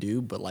thing you do,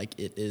 but like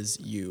it is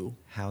you.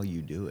 How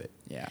you do it.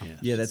 Yeah. Yeah.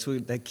 Yeah, that's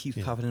what that keeps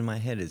popping in my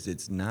head. Is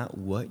it's not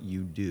what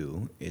you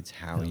do, it's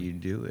how you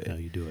do it. How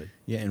you do it.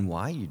 Yeah, and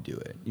why you do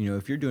it. You know,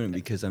 if you're doing it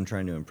because I'm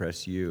trying to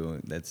impress you,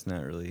 that's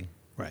not really,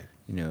 Right.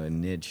 you know, a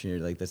niche. You're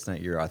like that's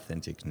not your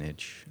authentic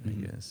niche, I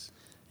guess.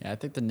 Yeah, I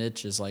think the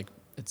niche is like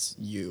it's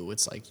you.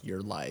 It's like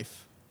your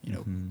life, you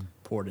know,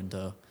 poured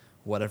into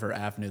whatever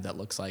avenue that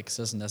looks like. It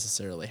doesn't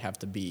necessarily have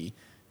to be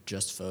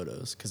just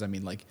photos. Because I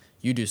mean, like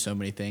you do so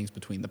many things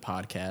between the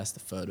podcast, the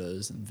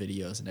photos, and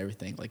videos, and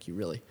everything. Like you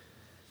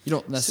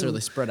don't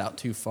necessarily spread out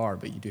too far,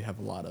 but you do have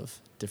a lot of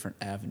different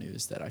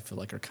avenues that I feel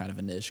like are kind of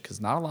a niche. Because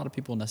not a lot of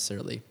people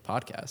necessarily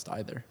podcast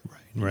either.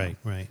 Right.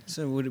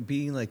 So would it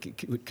be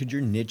like, could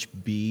your niche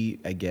be,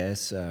 I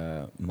guess,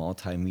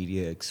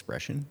 multimedia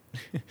expression?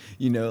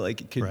 You know,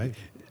 like it could, Right.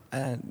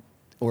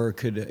 or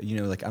could, you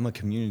know, like I'm a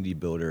community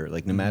builder.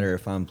 Like no matter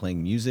if I'm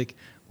playing music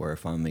or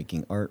if I'm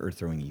making art or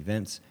throwing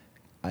events,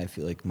 I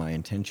feel like my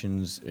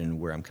intentions and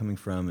where I'm coming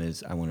from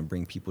is I want to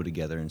bring people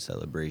together in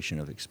celebration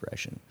of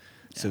expression.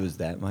 So is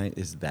that my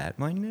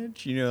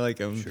niche? You know, like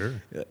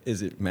Sure.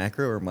 Is it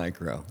macro or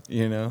micro?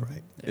 You know,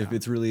 Right. If Yeah.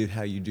 it's really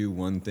how you do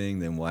one thing,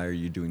 then why are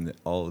you doing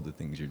all of the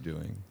things you're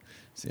doing?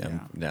 See, Yeah.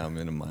 I'm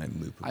in a mind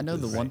loop. I know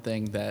the this. one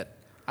thing that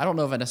I don't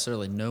know if I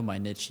necessarily know my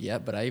niche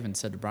yet, but I even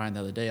said to Brian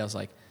the other day, I was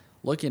like,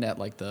 looking at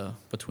like the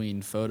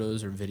between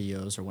photos or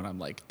videos or when I'm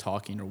like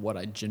talking or what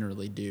I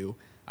generally do,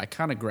 I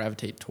kind of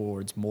gravitate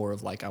towards more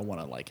of like I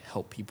want to like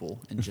help people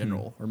in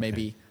general or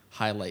maybe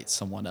highlight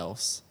someone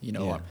else. You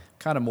know, Yeah. I'm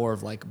kind of more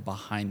of like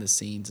behind the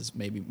scenes is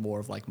maybe more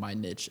of like my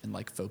niche and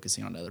like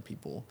focusing on other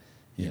people,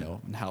 you Yeah.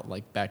 know, and how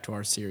like back to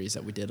our series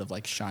that we did of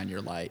like shine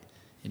your light,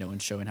 you know,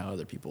 and showing how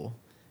other people,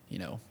 you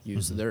know,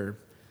 use their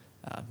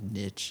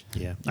niche.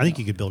 Yeah. I think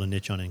you could build a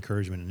niche on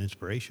encouragement and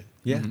inspiration.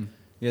 Yeah,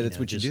 yeah, that's know,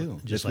 what you just- do.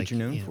 just That's what you're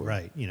known you know, for.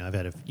 Right. You know, I've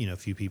had a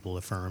few people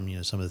affirm, you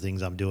know, some of the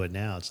things I'm doing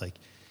now. It's like,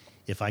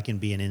 if I can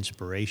be an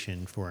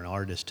inspiration for an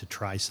artist to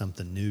try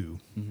something new,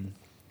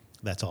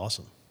 that's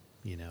awesome.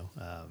 You know,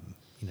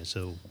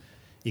 so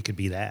it could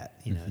be that,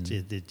 you know,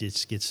 it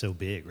just gets so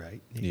big,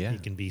 right? Yeah.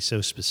 It can be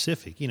so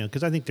specific, you know,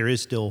 because I think there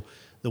is still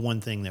the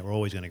one thing that we're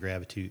always going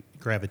to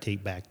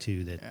gravitate back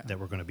to that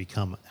we're going to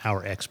become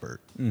our expert.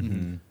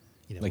 Mm-hmm.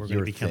 You know, Like we're going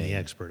your to become thing. the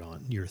expert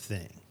on your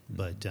thing.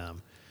 But,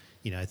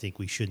 you know, I think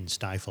we shouldn't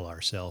stifle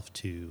ourselves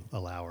to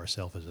allow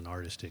ourselves as an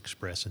artist to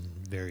express in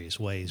various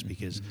ways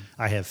because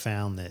I have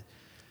found that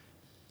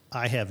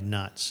I have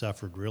not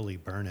suffered really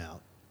burnout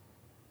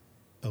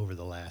over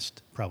the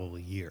last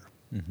probably year.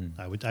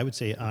 I would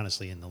say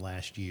honestly in the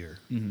last year,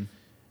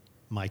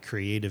 my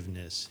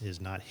creativeness has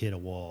not hit a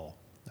wall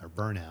or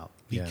burnout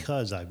Yeah.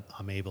 because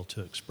I'm able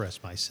to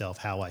express myself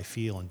how I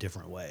feel in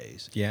different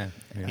ways. Yeah,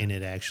 yeah. And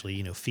it actually,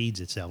 you know, feeds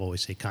itself. I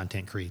always say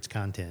content creates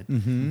content.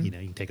 Mm-hmm. You know,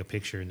 you can take a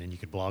picture and then you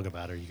could blog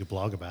about it, or you could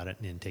blog about it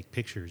and then take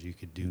pictures. You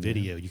could do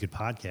video, you could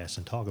podcast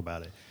and talk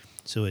about it.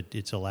 So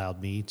it's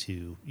allowed me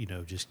to, you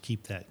know, just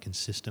keep that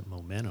consistent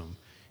momentum,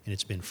 and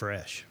it's been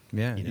fresh.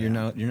 Yeah, you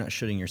know? you're not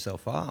shutting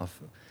yourself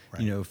off,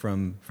 Right. you know,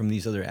 from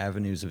these other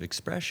avenues of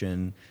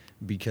expression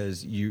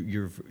because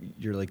you're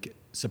like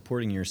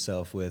supporting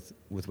yourself with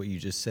what you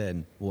just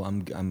said. Well,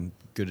 I'm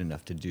good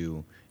enough to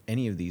do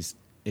any of these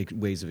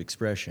ways of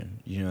expression.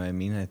 You know what I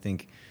mean? I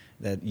think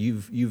that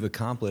you've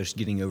accomplished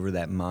getting over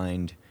that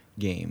mind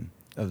game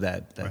of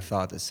that Right.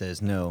 thought that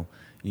says no,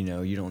 you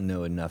know, you don't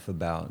know enough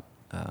about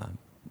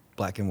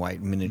black and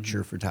white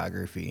miniature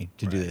photography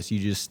to do Right. this. You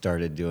just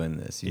started doing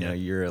this. You know,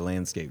 you're a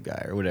landscape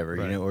guy or whatever,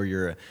 Right. you know, or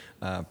you're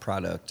a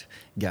product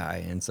guy.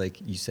 And it's like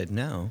you said,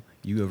 no,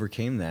 you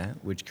overcame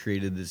that, which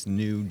created this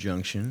new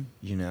junction.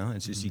 You know,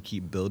 it's just you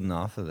keep building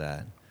off of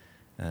that.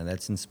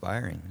 That's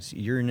inspiring. So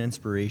you're an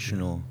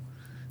inspirational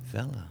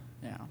fella.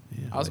 Yeah.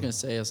 I was going to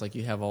say, it's like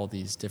you have all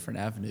these different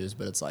avenues,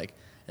 but it's like,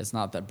 it's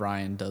not that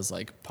Brian does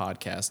like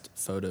podcast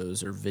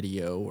photos or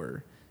video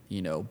or,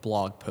 you know,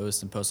 blog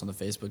posts and posts on the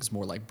Facebook. It's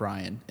more like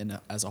Brian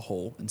as a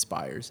whole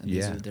inspires. And these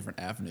Yeah. are the different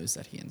avenues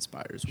that he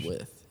inspires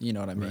with. You know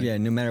what I mean? Yeah,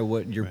 no matter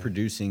what you're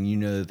producing, you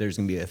know that there's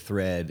going to be a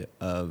thread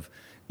of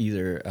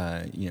either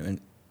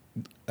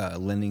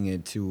lending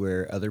it to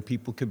where other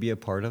people could be a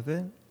part of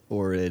it,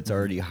 or it's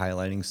already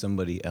highlighting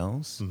somebody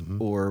else,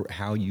 or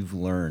how you've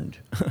learned,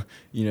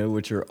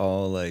 which are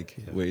all like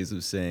ways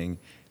of saying,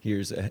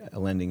 here's a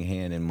lending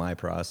hand in my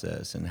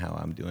process and how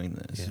I'm doing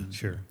this. Yeah,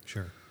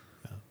 sure.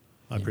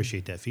 I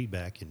appreciate that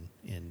feedback,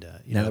 and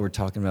now that we're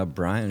talking about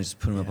Brian, just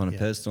put him up on a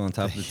pedestal on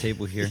top of the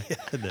table here.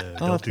 no,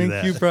 Oh, don't do thank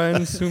that. you,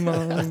 Brian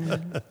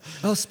Suman.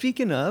 Oh,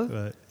 speaking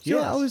of,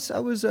 yes. I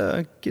was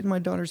getting my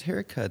daughter's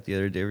haircut the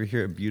other day over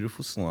here at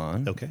Beautiful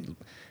Salon. Okay.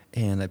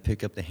 And I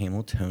pick up the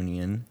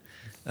Hamiltonian,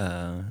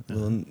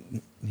 little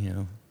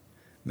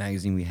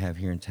magazine we have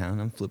here in town.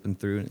 I'm flipping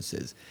through and it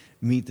says,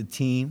 "Meet the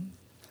team."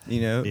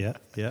 Yeah.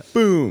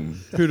 Boom.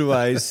 Who do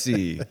I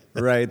see?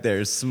 Right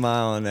there,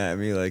 smiling at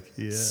me like,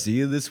 see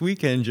you this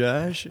weekend,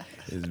 Josh.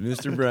 Is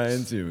Mr.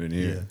 Brian Suman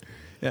here?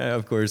 Yeah,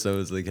 of course, I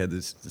was like, had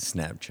this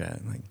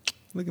Snapchat. Like,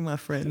 look at my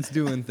friends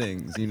doing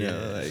things,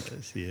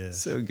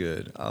 so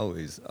good.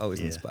 Always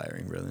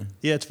inspiring, brother.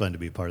 Yeah, it's fun to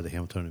be a part of the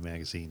Hamiltonian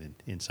magazine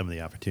and some of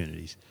the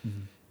opportunities.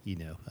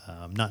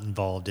 I'm not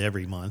involved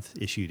every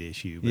month, issue to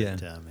issue,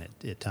 but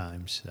at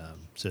times.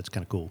 So it's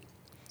kind of cool.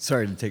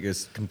 Sorry to take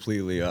us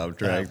completely off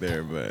track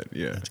there, but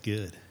yeah. That's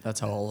good. That's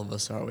how all of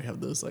us are. We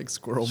have those like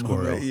squirrel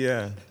moments.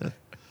 Yeah.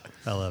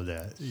 I love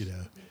that,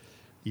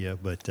 Yeah,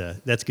 but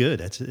that's good.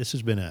 This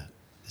has been a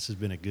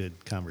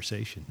good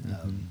conversation.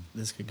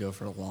 This could go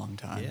for a long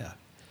time. Yeah.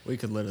 We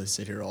could literally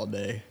sit here all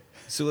day.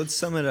 So let's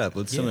sum it up.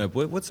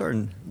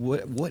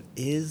 What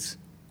is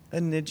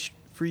a niche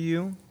for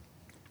you?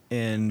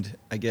 And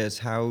I guess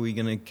how are we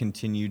going to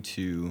continue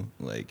to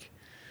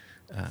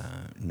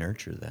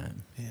nurture that?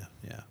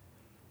 Yeah.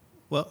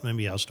 Well,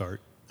 maybe I'll start.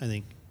 I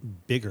think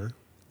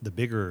the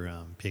bigger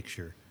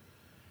picture,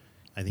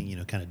 I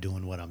think, kind of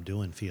doing what I'm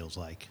doing feels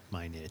like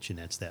my niche, and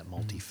that's that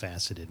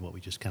multifaceted, what we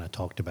just kind of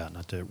talked about,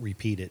 not to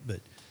repeat it,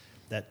 but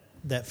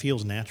that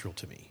feels natural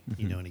to me,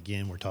 and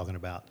again, we're talking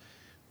about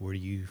where do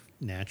you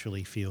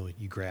naturally feel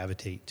you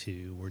gravitate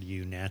to, where do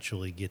you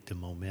naturally get the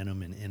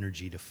momentum and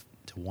energy to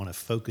want to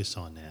focus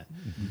on that.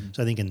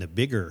 So I think in the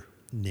bigger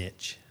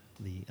niche,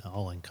 the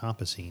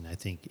all-encompassing, I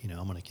think,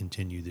 I'm going to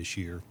continue this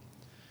year,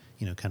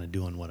 kind of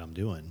doing what I'm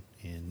doing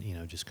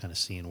and, just kind of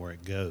seeing where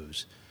it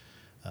goes.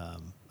 I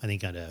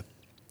think at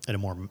a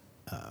more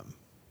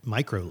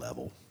micro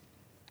level,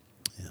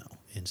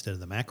 instead of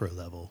the macro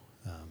level,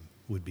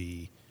 would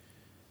be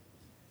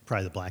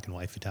probably the black and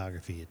white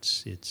photography.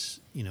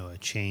 It's a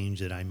change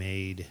that I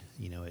made.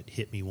 It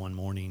hit me one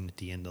morning at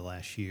the end of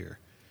last year,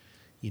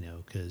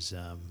 because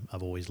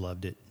I've always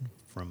loved it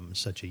from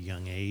such a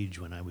young age.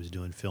 When I was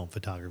doing film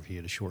photography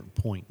at a short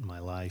point in my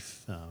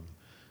life,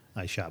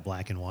 I shot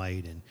black and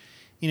white, and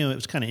it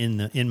was kind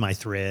of in my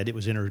thread. It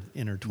was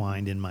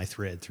intertwined in my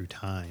thread through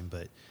time,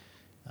 but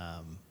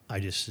I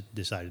just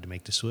decided to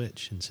make the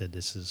switch and said,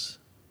 this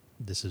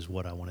is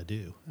what I want to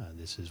do.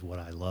 This is what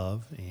I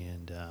love,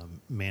 and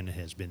man, it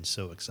has been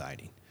so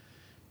exciting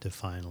to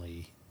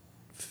finally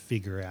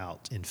figure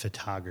out in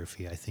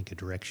photography, I think, a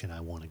direction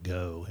I want to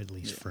go, at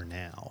least for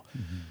now.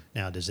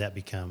 Now, does that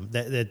become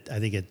that? I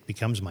think it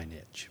becomes my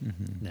niche.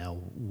 Now,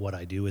 what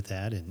I do with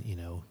that, and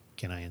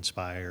can I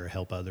inspire,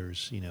 help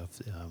others,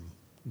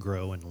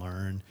 grow and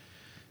learn,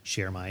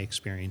 share my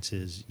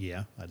experiences?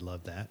 Yeah, I'd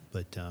love that.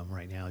 But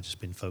right now, I've just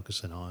been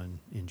focusing on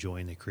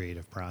enjoying the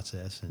creative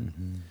process,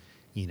 and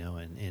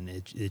and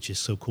it's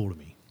just so cool to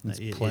me.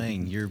 It's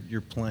playing.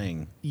 You're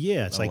playing.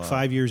 Yeah, it's like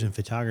 5 years in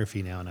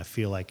photography now, and I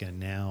feel like I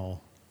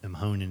now am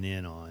honing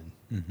in on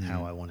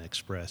how I want to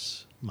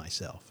express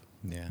myself.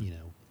 Yeah.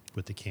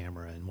 With the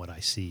camera and what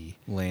I see.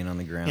 Laying on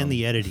the ground. And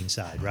the editing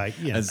side, right?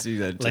 I see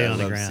that. Lay I on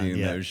the love ground. seeing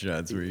Yeah. those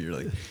shots where you're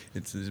like,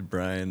 it's just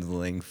Brian's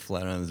laying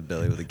flat on his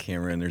belly with a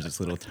camera, and there's this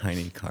little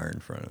tiny car in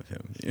front of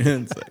him.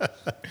 It's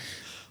like,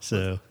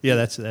 So yeah,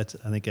 that's. I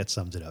think that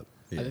sums it up.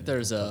 I think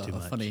there's a too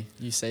much. funny,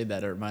 you say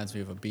that, it reminds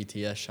me of a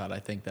BTS shot I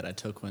think that I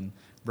took when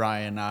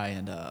Brian and I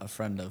and a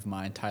friend of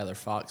mine, Tyler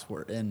Fox,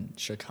 were in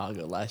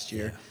Chicago last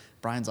year. Yeah.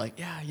 Brian's like,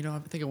 I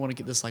think I want to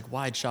get this like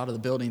wide shot of the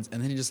buildings,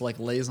 and then he just like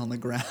lays on the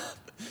ground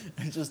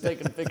and just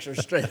taking a picture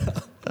straight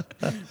up.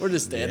 We're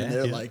just standing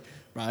there like,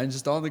 Brian's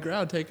just on the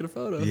ground taking a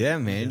photo. yeah,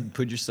 man.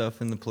 Put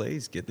yourself in the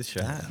place. Get the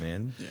shot,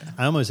 man. Yeah.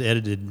 I almost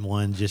edited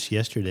one just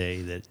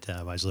yesterday that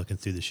I was looking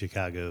through the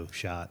Chicago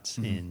shots,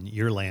 and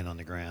you're laying on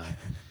the ground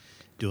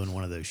doing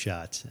one of those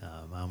shots.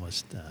 I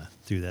almost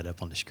threw that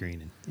up on the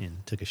screen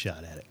and took a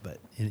shot at it, but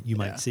you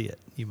might see it.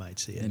 You might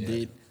see it.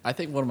 Indeed. I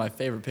think one of my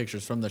favorite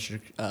pictures from the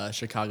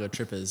Chicago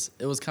trip is,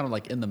 it was kind of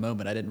like in the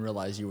moment. I didn't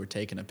realize you were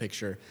taking a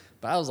picture,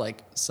 but I was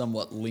like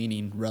somewhat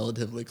leaning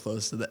relatively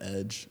close to the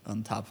edge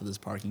on top of this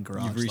parking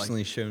garage. You've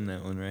recently shown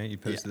that one, right? You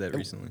posted that it-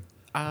 recently.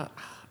 I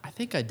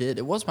think I did.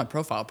 It was my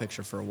profile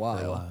picture for a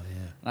while.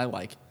 yeah. And I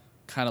like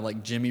kind of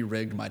like Jimmy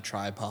rigged my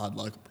tripod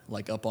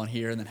like up on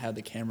here, and then had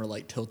the camera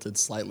like tilted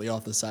slightly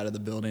off the side of the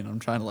building. I'm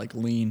trying to like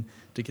lean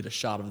to get a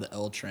shot of the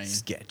L train.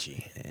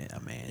 Sketchy. Yeah,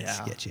 man. Yeah.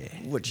 Sketchy.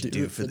 What you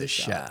do for the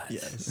shot.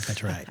 Yes.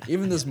 That's right.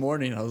 Even this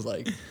morning, I was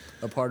like,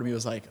 a part of me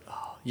was like,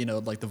 oh,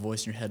 like the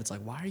voice in your head. It's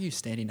like, why are you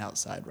standing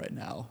outside right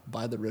now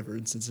by the river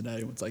in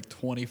Cincinnati when it's like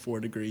 24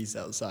 degrees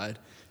outside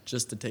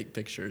just to take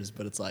pictures?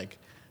 But it's like,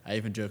 I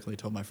even jokingly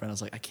told my friend, I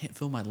was like, I can't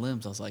feel my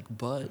limbs. I was like,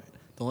 but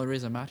the only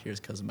reason I'm out here is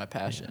because of my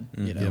passion,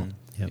 you know?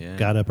 Yep. Yeah.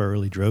 Got up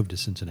early, drove to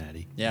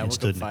Cincinnati. Yeah, I and woke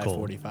stood up in the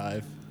cold.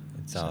 5:45.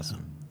 It's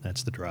awesome.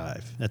 That's the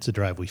drive. That's the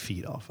drive we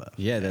feed off of.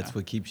 Yeah, that's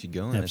what keeps you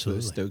going. Absolutely.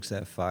 That's what stokes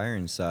that fire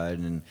inside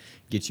and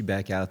gets you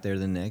back out there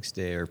the next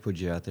day or put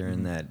you out there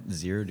in that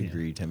 0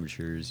 degree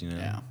temperatures, you know?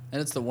 Yeah.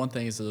 And it's the one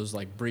thing is those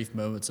like brief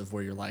moments of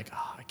where you're like,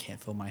 oh, I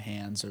can't feel my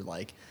hands, or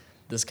like,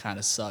 this kind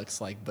of sucks.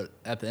 Like, but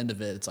at the end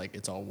of it, it's like,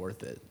 it's all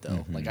worth it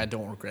though. Like, I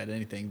don't regret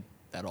anything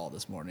at all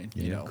this morning,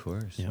 you Yeah, know, of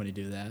course. when you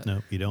do that.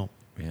 No, you don't.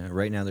 Yeah,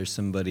 right now there's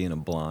somebody in a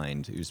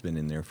blind who's been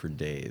in there for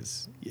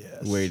days,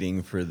 Yes.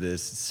 waiting for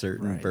this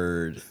certain Right.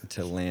 bird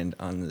to land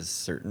on this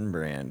certain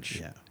branch.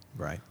 Yeah.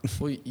 Right.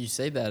 Well, you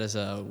say that as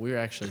we were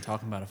actually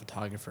talking about a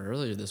photographer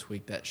earlier this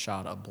week that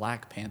shot a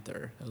black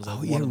panther. It was like Oh,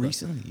 one yeah, of the-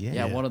 recently, yeah.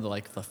 Yeah, one of the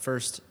like the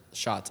first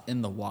shots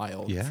in the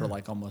wild Yeah. for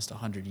like almost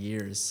 100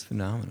 years.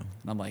 Phenomenal.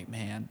 And I'm like,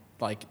 man,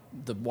 like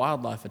the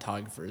wildlife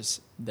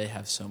photographers, they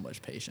have so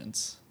much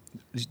patience.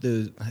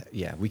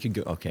 Yeah, we could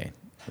go. Okay,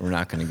 we're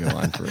not going to go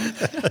on for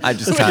it. I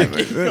just kind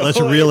of.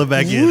 Let's reel it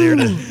back in there.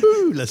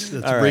 Let's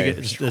All bring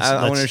right. it.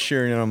 I want to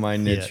share in on my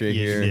niche right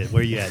here. Yeah.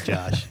 Where you at,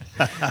 Josh?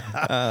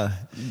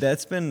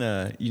 That's been,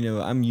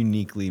 I'm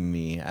uniquely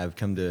me. I've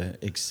come to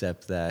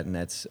accept that, and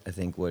that's, I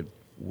think,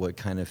 what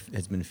kind of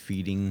has been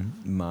feeding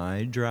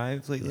my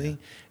drive lately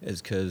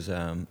is because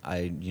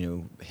I,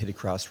 hit a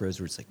crossroads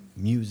where it's like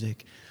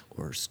music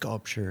or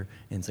sculpture,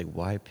 and it's like,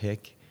 why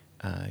pick?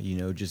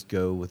 Just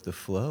go with the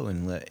flow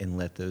and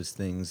let those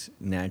things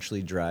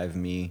naturally drive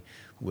me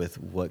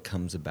with what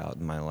comes about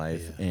in my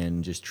life,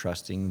 and just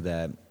trusting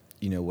that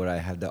what I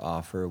have to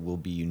offer will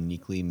be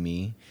uniquely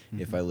me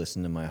if I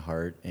listen to my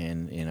heart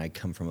and I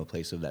come from a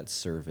place of that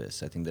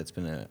service. I think that's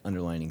been an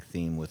underlining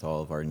theme with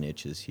all of our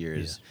niches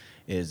here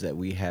is that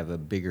we have a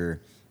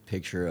bigger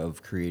picture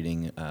of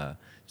creating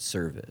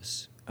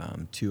service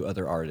to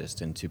other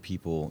artists and to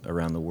people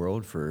around the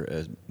world for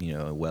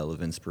a well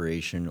of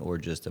inspiration or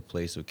just a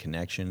place of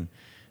connection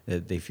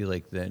that they feel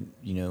like that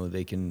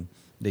they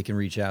can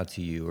reach out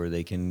to you, or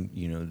they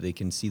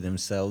can see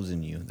themselves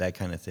in you, that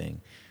kind of thing.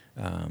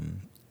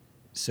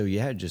 So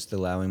yeah, just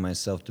allowing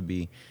myself to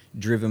be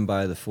driven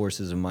by the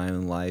forces of my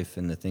own life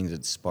and the things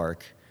that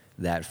spark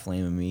that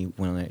flame in me.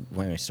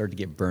 When I start to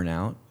get burnt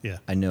out,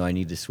 I know I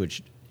need to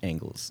switch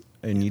angles.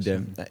 I need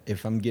to,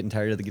 if I'm getting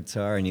tired of the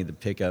guitar, I need to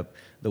pick up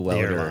the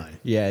welder. airline.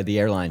 Yeah, the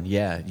airline.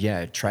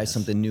 Yeah. Try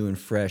something new and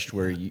fresh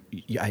where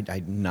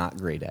I'm not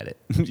great at it.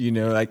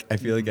 I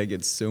feel like I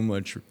get so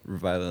much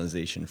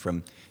revitalization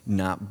from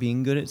not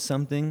being good at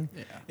something,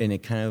 and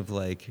it kind of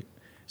like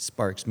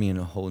sparks me in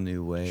a whole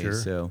new way. Sure.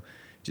 So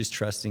just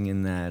trusting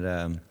in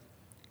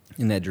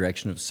that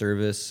direction of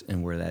service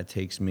and where that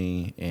takes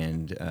me,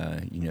 and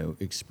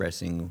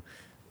expressing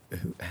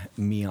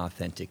me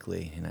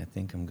authentically, and I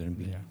think I'm going to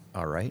be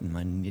all right in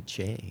my niche.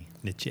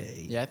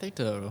 Yeah, I think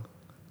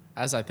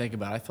as I think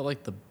about it, I feel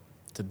like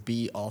to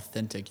be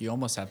authentic, you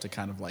almost have to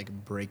kind of like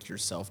break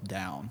yourself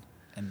down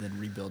and then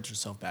rebuild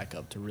yourself back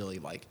up to really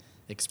like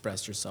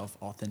express yourself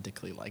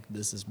authentically. Like,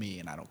 this is me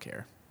and I don't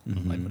care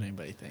like what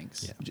anybody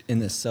thinks. Yeah. In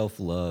the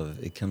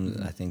self-love, it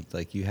comes, I think,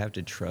 like you have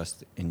to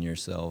trust in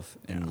yourself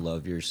and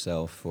love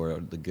yourself for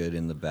the good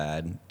and the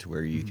bad, to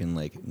where you can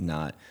like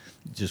not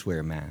just wear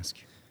a mask.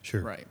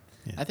 Sure. Right.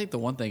 Yeah. I think the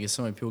one thing is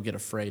so many people get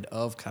afraid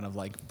of kind of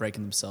like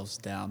breaking themselves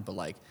down, but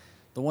like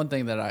the one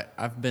thing that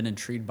I've been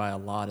intrigued by a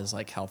lot is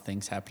like how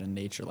things happen in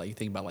nature. Like you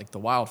think about like the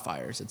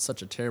wildfires, it's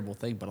such a terrible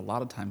thing, but a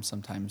lot of times,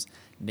 sometimes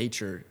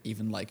nature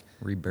even like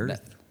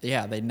Rebirth.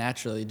 they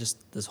naturally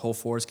just, this whole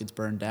forest gets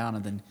burned down,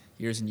 and then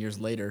years and years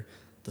later,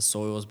 the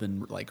soil has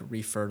been like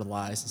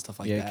refertilized and stuff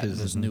like Yeah, that. And because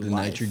there's the new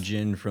life.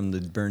 nitrogen from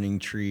the burning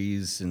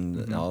trees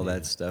and all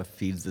that stuff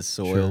feeds the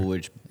soil,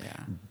 which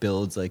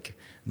builds like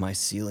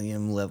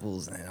mycelium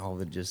levels, and all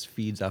of it just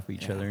feeds off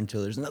each other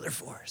until there's another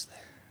forest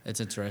there. It's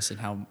interesting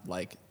how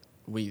like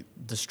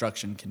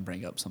destruction can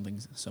bring up something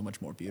so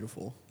much more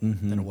beautiful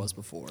Mm-hmm. than it was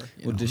before.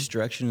 You Well, know?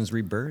 destruction is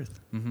rebirth.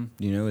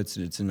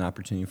 It's an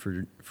opportunity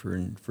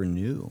for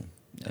new.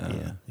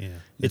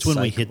 It's when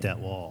we cycle. hit that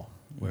wall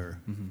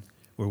where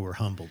we're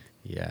humbled.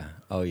 Yeah.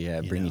 Oh yeah.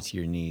 Bring you to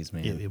your knees,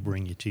 man. It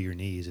bring you to your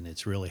knees, and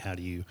it's really how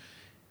do you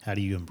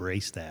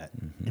embrace that,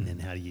 and then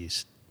how do you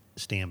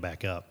stand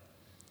back up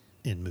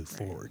and move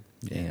forward.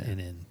 Yeah. And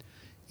then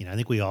I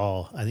think we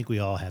all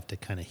have to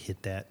kind of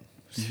hit that.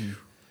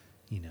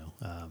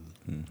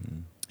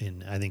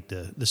 And I think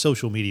the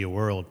social media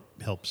world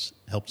helps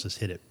us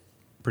hit it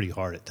pretty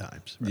hard at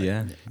times. Right?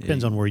 Yeah.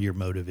 Depends on where your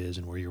motive is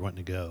and where you're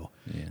wanting to go,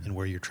 Yeah. and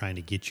where you're trying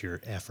to get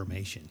your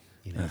affirmation.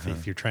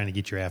 If you're trying to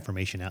get your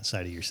affirmation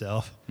outside of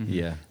yourself,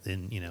 Yeah.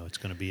 then it's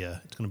going to be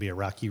a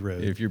rocky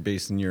road. If you're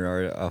basing your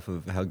art off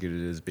of how good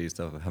it is based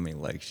off of how many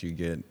likes you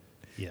get,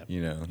 Yeah,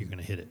 you're going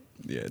to hit it.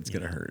 it's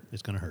going to hurt.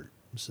 It's going to hurt.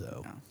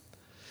 So, Yeah.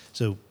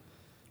 so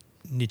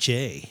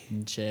Nietzsche.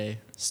 Jay,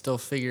 still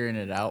figuring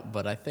it out,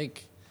 but I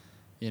think,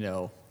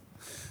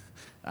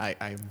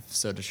 I'm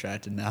so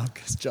distracted now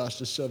because Josh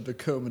just shoved a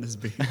comb in his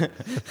beard.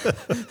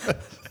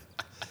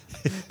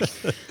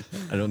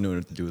 I don't know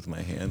what to do with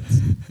my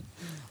hands.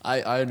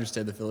 I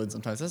understand the feeling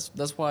sometimes.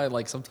 That's why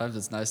like sometimes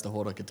it's nice to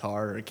hold a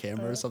guitar or a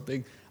camera or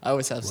something. I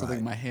always have something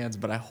in my hands,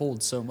 but I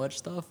hold so much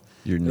stuff.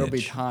 There'll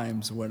be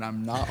times when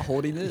I'm not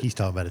holding it. He's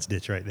talking about his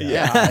niche right now.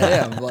 Yeah, I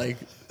am. Like,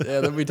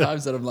 there'll be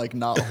times that I'm like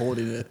not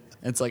holding it,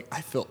 and it's like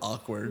I feel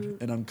awkward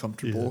and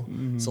uncomfortable.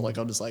 So like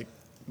I'm just like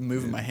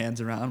moving my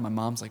hands around. My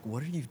mom's like,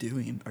 "What are you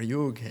doing? Are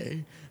you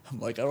okay?" I'm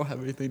like, "I don't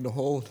have anything to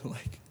hold."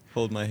 Like,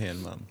 Hold my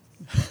hand, Mom.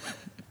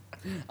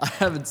 I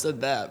haven't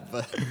said that,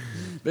 but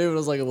maybe when I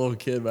was like a little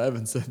kid, but I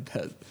haven't said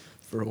that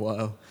for a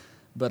while.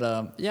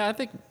 But yeah, I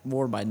think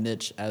more my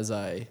niche as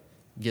I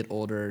get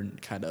older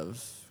and kind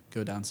of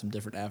go down some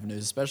different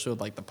avenues, especially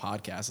with like the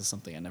podcast is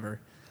something I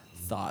never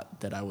thought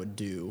that I would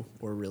do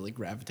or really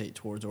gravitate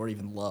towards or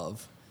even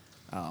love.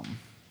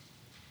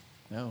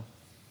 No,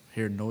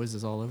 hear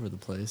noises all over the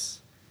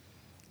place.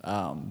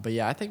 But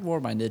yeah, I think more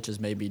of my niche is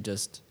maybe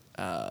just,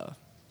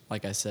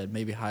 like I said,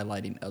 maybe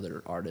highlighting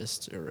other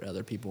artists or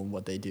other people and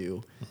what they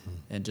do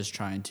and just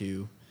trying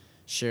to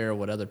share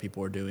what other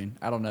people are doing.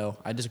 I don't know.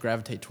 I just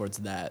gravitate towards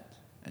that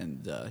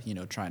and,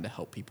 trying to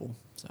help people.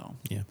 So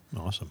Yeah,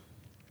 awesome.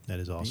 That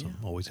is awesome.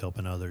 Yeah. Always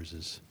helping others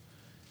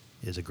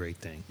is a great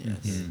thing.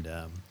 Yes.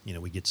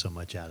 And, we get so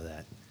much out of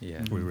that.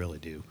 Yeah. We really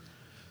do.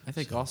 I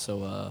think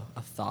also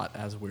a thought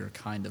as we're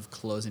kind of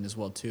closing as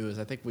well too is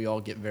I think we all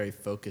get very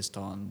focused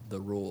on the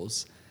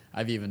rules.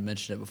 I've even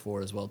mentioned it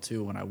before as well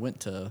too. When I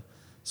went to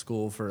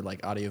school for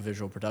like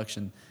audiovisual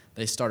production,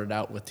 they started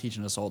out with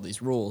teaching us all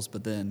these rules,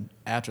 but then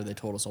after they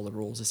told us all the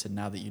rules, they said,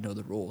 now that you know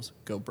the rules,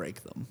 go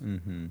break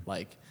them.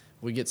 Like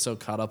we get so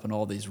caught up in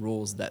all these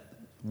rules that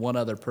one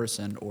other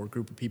person or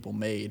group of people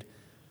made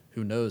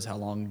who knows how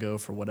long ago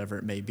for whatever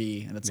it may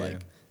be. And it's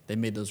like they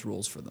made those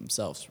rules for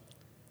themselves.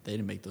 They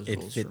didn't make those It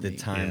rules fit for the me.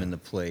 time and the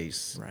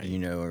place, Right.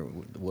 or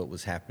what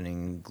was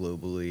happening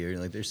globally, or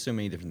like there's so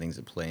many different things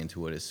that play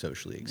into what is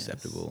socially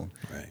acceptable.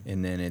 Right.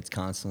 And then it's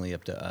constantly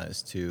up to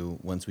us to,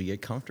 once we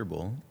get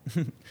comfortable,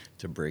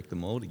 to break the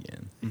mold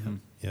again.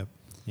 Yep.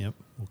 Well,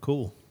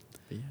 cool.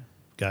 But yeah.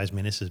 Guys,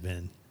 man, this has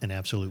been an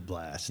absolute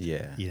blast.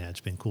 Yeah. It's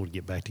been cool to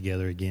get back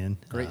together again.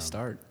 Great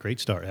start. Great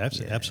start.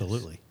 Yes.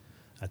 Absolutely.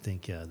 I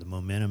think the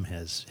momentum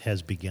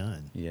has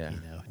begun. Yeah.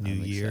 New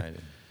I'm year,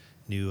 excited.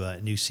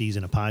 new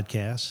season of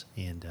podcasts,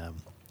 and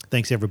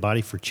thanks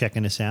everybody for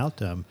checking us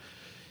out.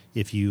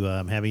 If you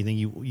have anything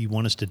you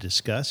want us to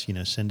discuss,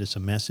 send us a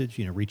message.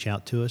 Reach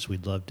out to us.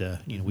 We'd love to.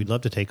 We'd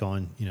love to take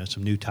on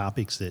some new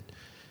topics that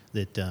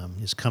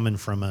is coming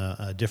from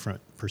a different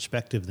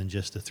perspective than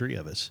just the three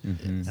of us. I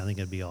think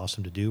that'd be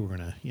awesome to do. We're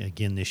going to,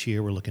 again, this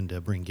year, we're looking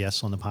to bring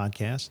guests on the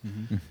podcast.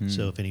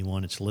 So if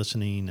anyone that's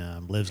listening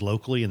lives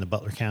locally in the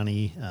Butler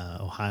County,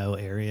 Ohio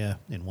area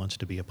and wants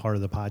to be a part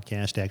of the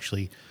podcast,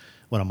 actually,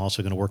 what I'm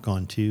also going to work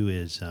on, too,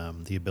 is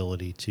the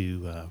ability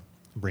to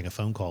bring a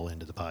phone call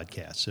into the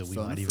podcast. So we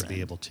might even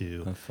be able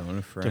to Phone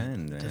a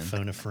friend, to man.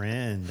 phone a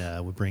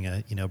friend. We bring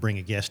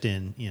a guest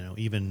in,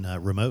 even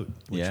remote,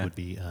 which would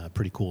be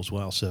pretty cool as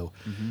well. So,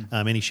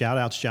 any shout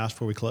outs, Josh,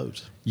 before we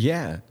close?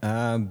 Yeah,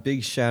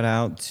 big shout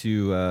out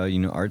to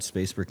Art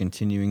Space for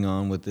continuing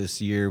on with this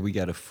year. We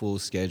got a full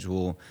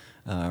schedule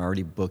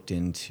already booked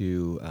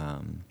into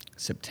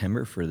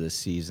September for this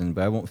season,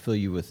 but I won't fill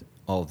you with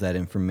all of that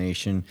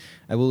information.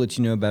 I will let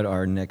you know about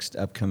our next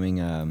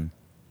upcoming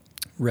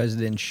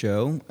resident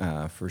show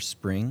for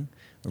spring.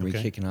 We're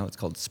kicking out. It's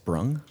called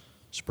Sprung.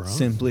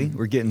 Simply,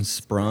 we're getting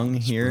sprung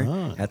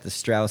here at the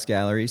Strauss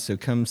Gallery. So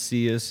come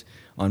see us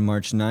on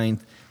March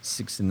 9th,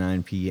 6 to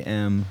 9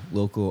 p.m.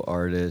 Local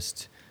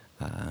artist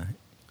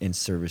in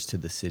service to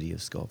the city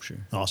of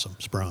sculpture. Awesome.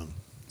 Sprung.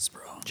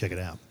 Check it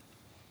out.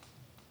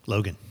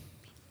 Logan.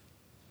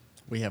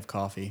 We have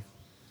coffee.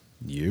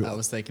 I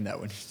was thinking that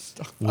when you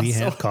stopped. We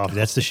have coffee.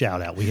 That's the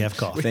shout out. We have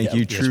coffee. Thank you,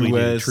 Yes, True we do.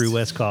 West. True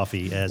West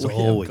Coffee, as We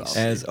have always. coffee.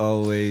 As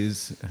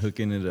always,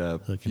 hooking it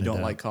up. If you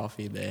don't like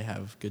coffee, they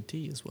have good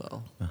tea as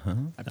well.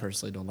 I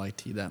personally don't like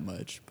tea that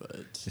much,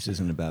 but This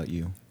isn't about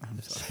you. I'm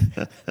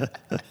sorry.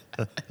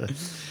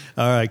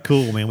 All right,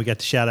 cool, man. We got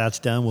the shout outs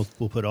done.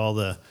 We'll put all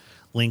the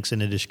links in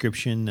the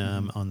description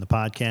on the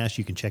podcast.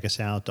 You can check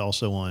us out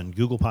also on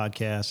Google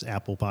Podcasts,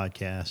 Apple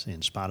Podcasts,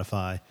 and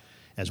Spotify,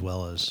 as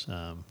well as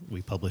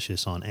we publish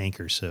this on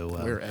Anchor. So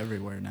We're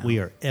everywhere now. we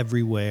are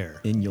everywhere.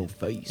 In your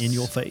face. In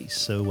your face.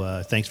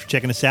 So thanks for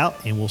checking us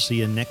out, and we'll see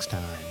you next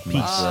time. Peace.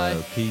 Much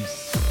love.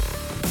 Peace.